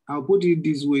command, I'll put it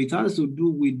this way, it has to do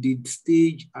with the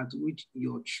stage at which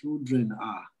your children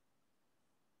are.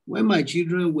 When my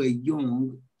children were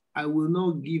young, I will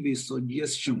not give a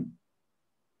suggestion.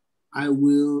 I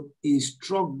will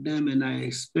instruct them and I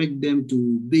expect them to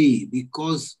obey,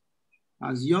 because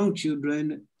as young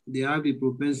children, they have a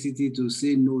propensity to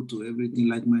say no to everything.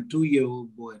 Like my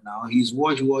 2-year-old boy now, his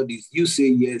watchword is, you say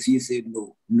yes, he said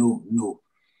no, no, no.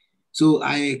 So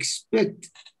I expect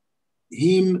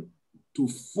him to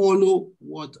follow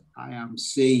what I am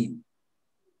saying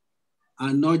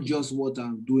and not just what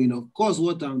I'm doing. Of course,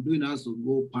 what I'm doing has to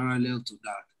go parallel to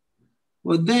that.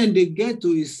 But then they get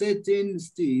to a certain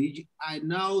stage, I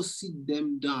now sit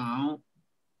them down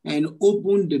and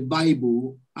open the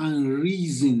Bible and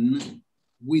reason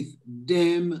with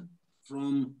them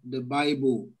from the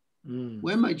Bible.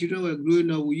 When my children were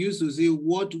growing up, we used to say,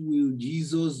 what will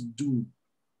Jesus do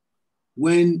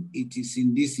when it is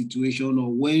in this situation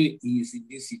or when he is in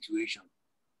this situation?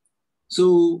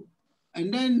 So,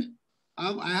 and then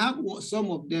I have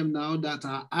some of them now that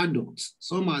are adults.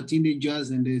 Some are teenagers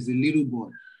and there's a little boy.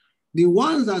 The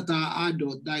ones that are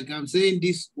adult, like I'm saying,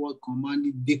 this word command,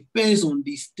 it depends on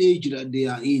the stage that they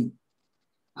are in.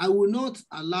 I will not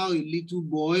allow a little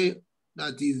boy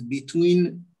that is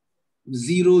between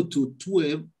 0 to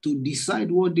 12 to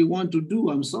decide what they want to do.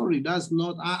 I'm sorry, that's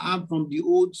not, I'm from the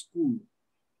old school.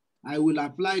 I will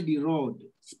apply the rod,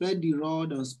 spread the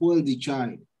rod and spoil the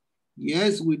child.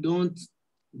 Yes, we don't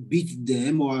beat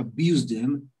them or abuse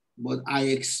them, but I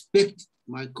expect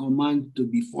my command to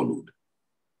be followed.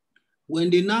 When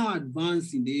they now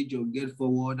advance in the age of get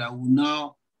forward, I will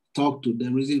now talk to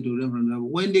them, reason to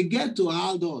them. When they get to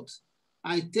adult,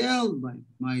 I tell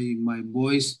my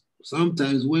boys,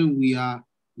 sometimes when we are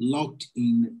locked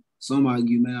in some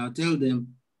argument, I'll tell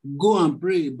them, go and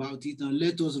pray about it and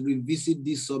let us revisit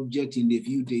this subject in a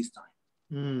few days'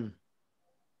 time.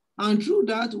 And through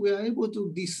that, we are able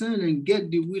to discern and get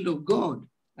the will of God.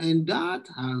 And that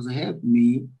has helped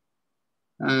me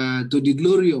to the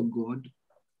glory of God.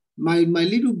 My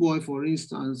little boy, for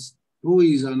instance, who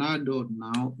is an adult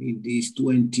now, in this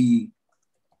 20,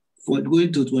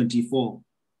 going to 24.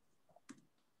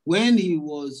 When he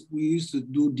was, we used to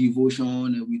do devotion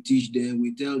and we teach them,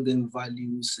 we tell them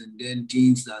values and then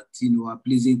things that, are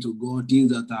pleasing to God,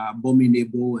 things that are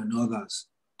abominable and others.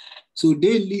 So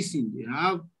they listen, they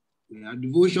have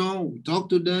devotion, we talk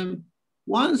to them.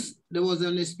 Once there was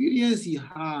an experience he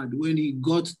had when he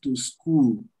got to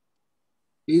school.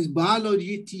 His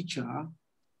biology teacher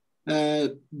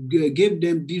gave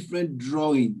them different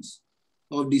drawings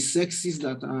of the sexes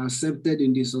that are accepted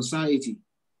in the society.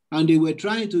 And they were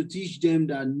trying to teach them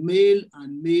that male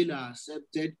and male are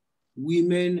accepted,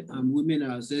 women and women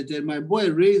are accepted. My boy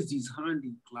raised his hand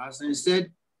in class and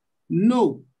said,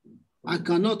 no, I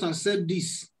cannot accept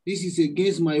this. This is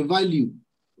against my value.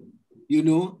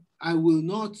 I will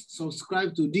not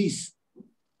subscribe to this.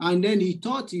 And then he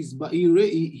taught he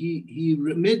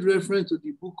made reference to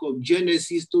the book of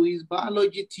Genesis to his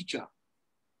biology teacher.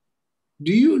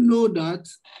 Do you know that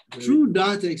through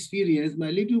that experience,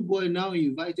 my little boy now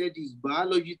invited his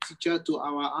biology teacher to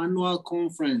our annual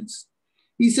conference.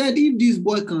 He said, if this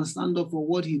boy can stand up for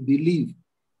what he believes,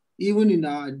 even in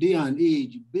our day and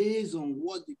age, based on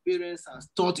what the parents have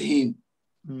taught him,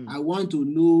 I want to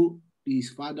know his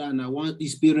father and I want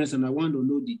his parents and I want to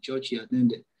know the church he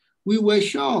attended. We were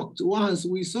shocked once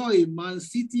we saw a man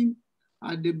sitting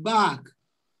at the back,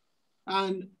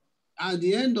 and at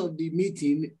the end of the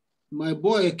meeting, my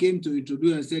boy came to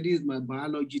introduce and said, this is my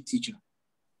biology teacher.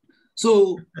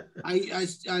 So I've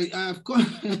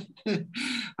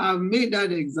I've made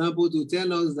that example to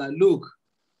tell us that, look,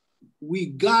 we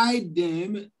guide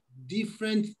them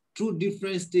through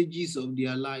different stages of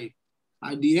their life.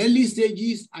 At the early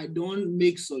stages, I don't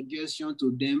make suggestions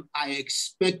to them. I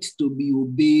expect to be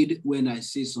obeyed when I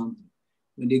say something.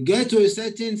 When they get to a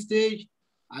certain stage,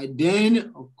 I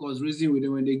then, of course, reason with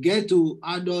them. When they get to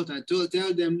adult, I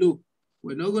tell them, look,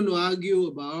 we're not going to argue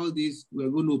about all this. We're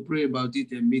going to pray about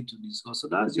it and meet to discuss. So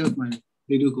that's just my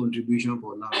little contribution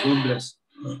for now. God bless.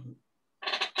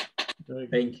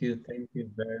 Thank you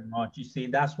very much. You see,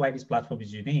 that's why this platform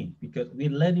is unique, because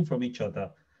we're learning from each other.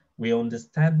 We're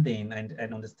understanding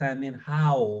and understanding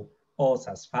how us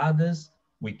as fathers,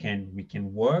 we can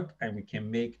work and we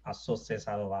can make a success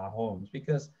out of our homes.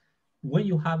 Because when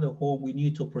you have a home, we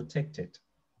need to protect it.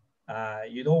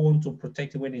 You don't want to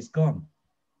protect it when it's gone.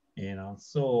 You know,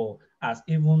 so as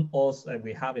even us,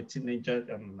 we have a teenager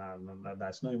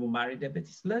that's not even married yet, but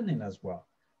he's learning as well.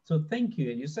 So thank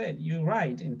you. And you said you're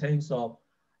right in terms of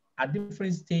at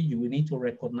different stages, we need to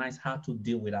recognize how to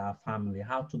deal with our family,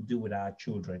 how to deal with our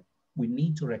children. We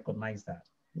need to recognize that.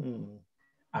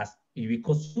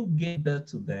 Because you gave birth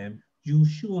to them, you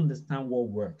should understand what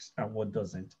works and what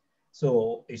doesn't.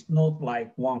 So it's not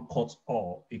like one cuts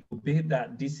all. It could be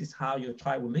that this is how your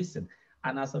child will listen.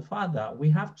 And as a father,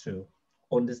 we have to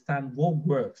understand what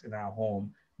works in our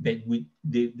home, but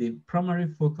the primary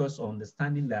focus on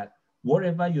understanding that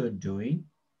whatever you're doing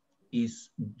is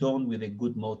done with a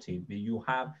good motive. You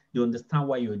understand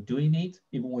why you're doing it,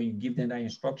 even when you give them that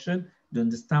instruction, you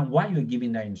understand why you're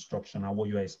giving that instruction and what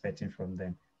you're expecting from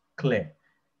them. Clear.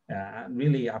 I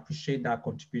really appreciate that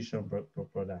contribution,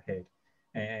 Brother Head.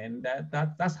 And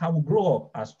that's how we grow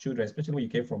up as children, especially when you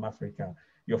came from Africa.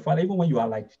 Your father, even when you are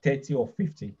like 30 or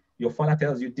 50, your father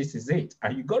tells you this is it,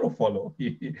 and you got to follow.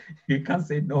 You can't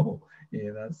say no.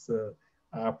 Yeah,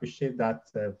 I appreciate that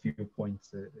viewpoint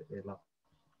a lot.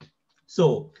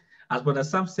 So, as Brother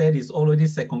Sam said, he's already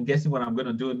second guessing what I'm going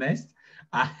to do next.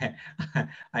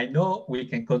 I know we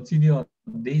can continue on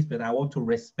this, but I want to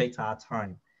respect our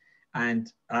time.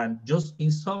 And just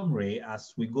in summary,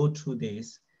 as we go through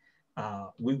this,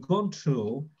 we've gone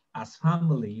through as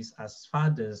families, as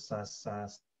fathers,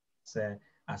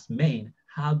 as men,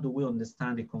 how do we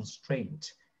understand the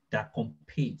constraint that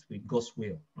compete with God's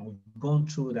will? And we've gone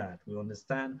through that. We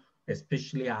understand,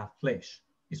 especially our flesh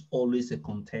is always a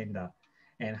contender.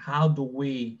 And how do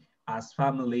we, as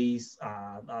families,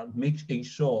 make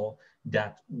sure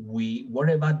that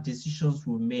whatever decisions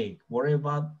we make,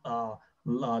 whatever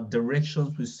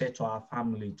directions we set to our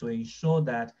family, to ensure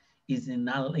that is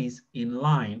in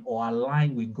line or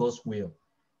aligned with God's will.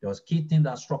 There was key thing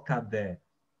that struck out there: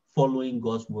 following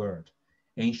God's word,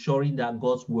 ensuring that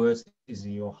God's word is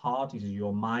in your heart, is in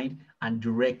your mind, and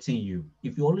directing you.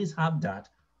 If you always have that,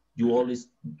 you always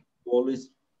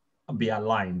be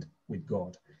aligned with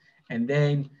God. And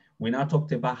then we now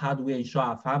talked about how do we ensure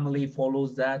our family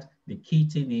follows that. The key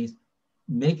thing is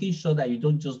making sure that you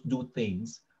don't just do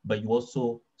things, but you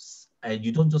also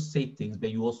you don't just say things, but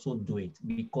you also do it,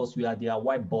 because we are their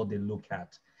whiteboard they look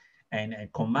at. And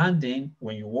commanding,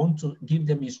 when you want to give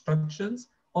them instructions,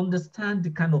 understand the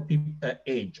kind of people,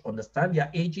 age, understand their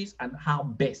ages and how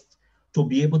best to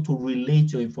be able to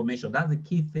relate your information. That's the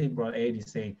key thing Brother Ed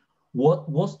is saying.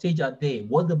 What stage are they?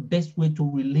 What's the best way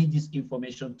to relay this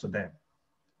information to them?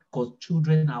 Because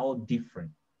children are all different.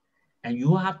 And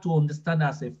you have to understand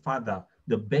as a father,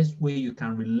 the best way you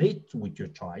can relate with your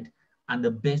child and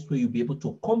the best way you'll be able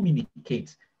to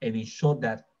communicate and ensure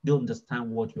that they understand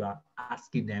what you are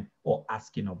asking them or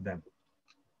asking of them.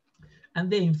 And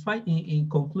then in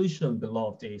conclusion,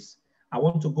 beloved, is I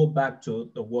want to go back to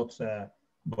what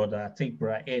I think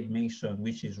Brother Ed mentioned,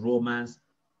 which is Romans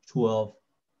 12,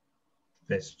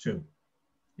 verse 2.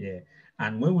 Yeah.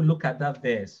 And when we look at that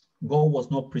verse, God was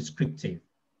not prescriptive.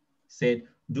 He said,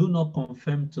 do not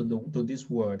conform to this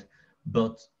word,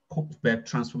 but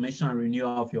transformation and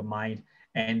renewal of your mind.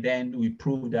 And then we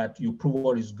prove that you prove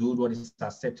what is good, what is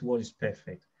acceptable, what is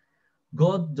perfect.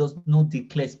 God does not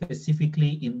declare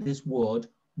specifically in this word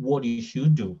what you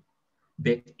should do,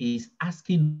 but is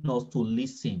asking us to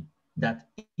listen, that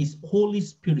his Holy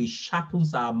Spirit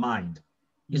sharpens our mind.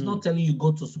 It's not telling you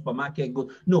go to supermarket, go.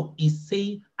 No, it's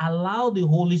saying allow the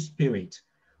Holy Spirit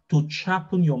to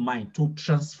sharpen your mind, to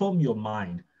transform your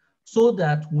mind, so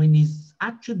that when it's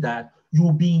actually that,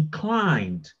 you'll be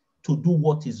inclined to do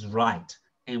what is right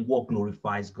and what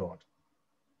glorifies God.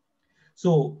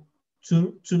 So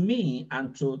to me,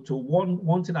 and to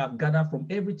one thing I've gathered from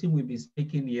everything we've been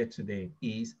speaking here today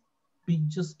is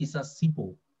it's as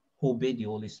simple: obey the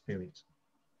Holy Spirit.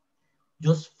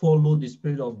 Just follow the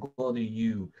Spirit of God in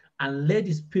you and let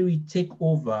the Spirit take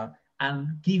over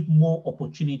and give more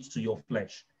opportunity to your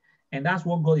flesh. And that's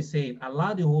what God is saying.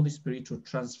 Allow the Holy Spirit to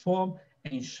transform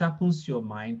and sharpens your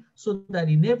mind so that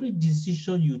in every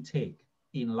decision you take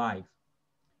in life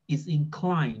is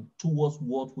inclined towards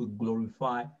what will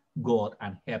glorify God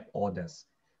and help others.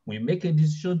 When you make a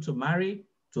decision to marry,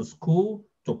 to school,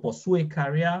 to pursue a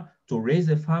career, to raise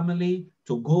a family,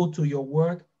 to go to your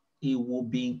work, it will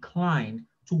be inclined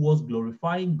towards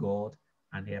glorifying God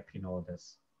and helping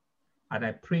others. And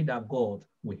I pray that God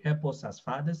will help us as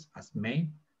fathers, as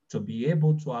men, to be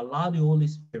able to allow the Holy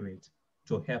Spirit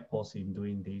to help us in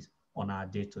doing this on our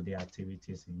day-to-day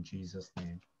activities in Jesus'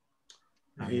 name.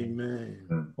 Amen.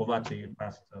 Amen. Over to you,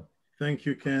 Pastor. Thank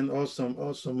you, Ken. Awesome,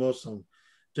 awesome, awesome.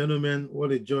 Gentlemen,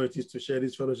 what a joy it is to share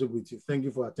this fellowship with you. Thank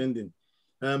you for attending.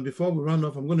 Before we run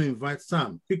off, I'm going to invite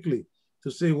Sam quickly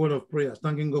to say a word of prayer,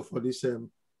 thanking God for this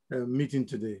meeting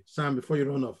today. Sam, before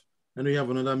you run off, I know you have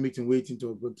another meeting waiting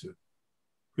to go to.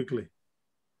 Quickly.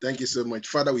 Thank you so much.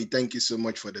 Father, we thank you so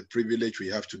much for the privilege we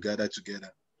have to gather together.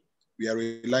 We are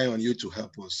relying on you to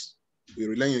help us. We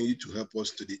rely on you to help us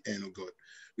to the end, oh God.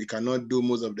 We cannot do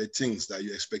most of the things that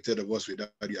you expected of us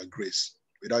without your grace,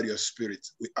 without your spirit.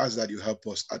 We ask that you help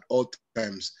us at all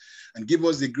times and give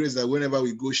us the grace that whenever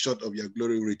we go short of your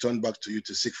glory, we return back to you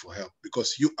to seek for help,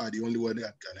 because you are the only one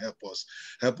that can help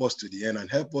us to the end, and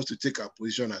help us to take our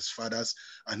position as fathers,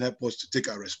 and help us to take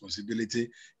our responsibility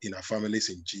in our families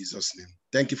in Jesus' name.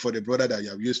 Thank you for the brother that you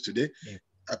have used today. Yeah.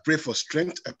 I pray for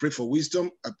strength. I pray for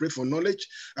wisdom. I pray for knowledge.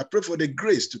 I pray for the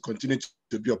grace to continue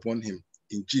to be upon him.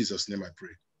 In Jesus' name I pray.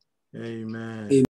 Amen.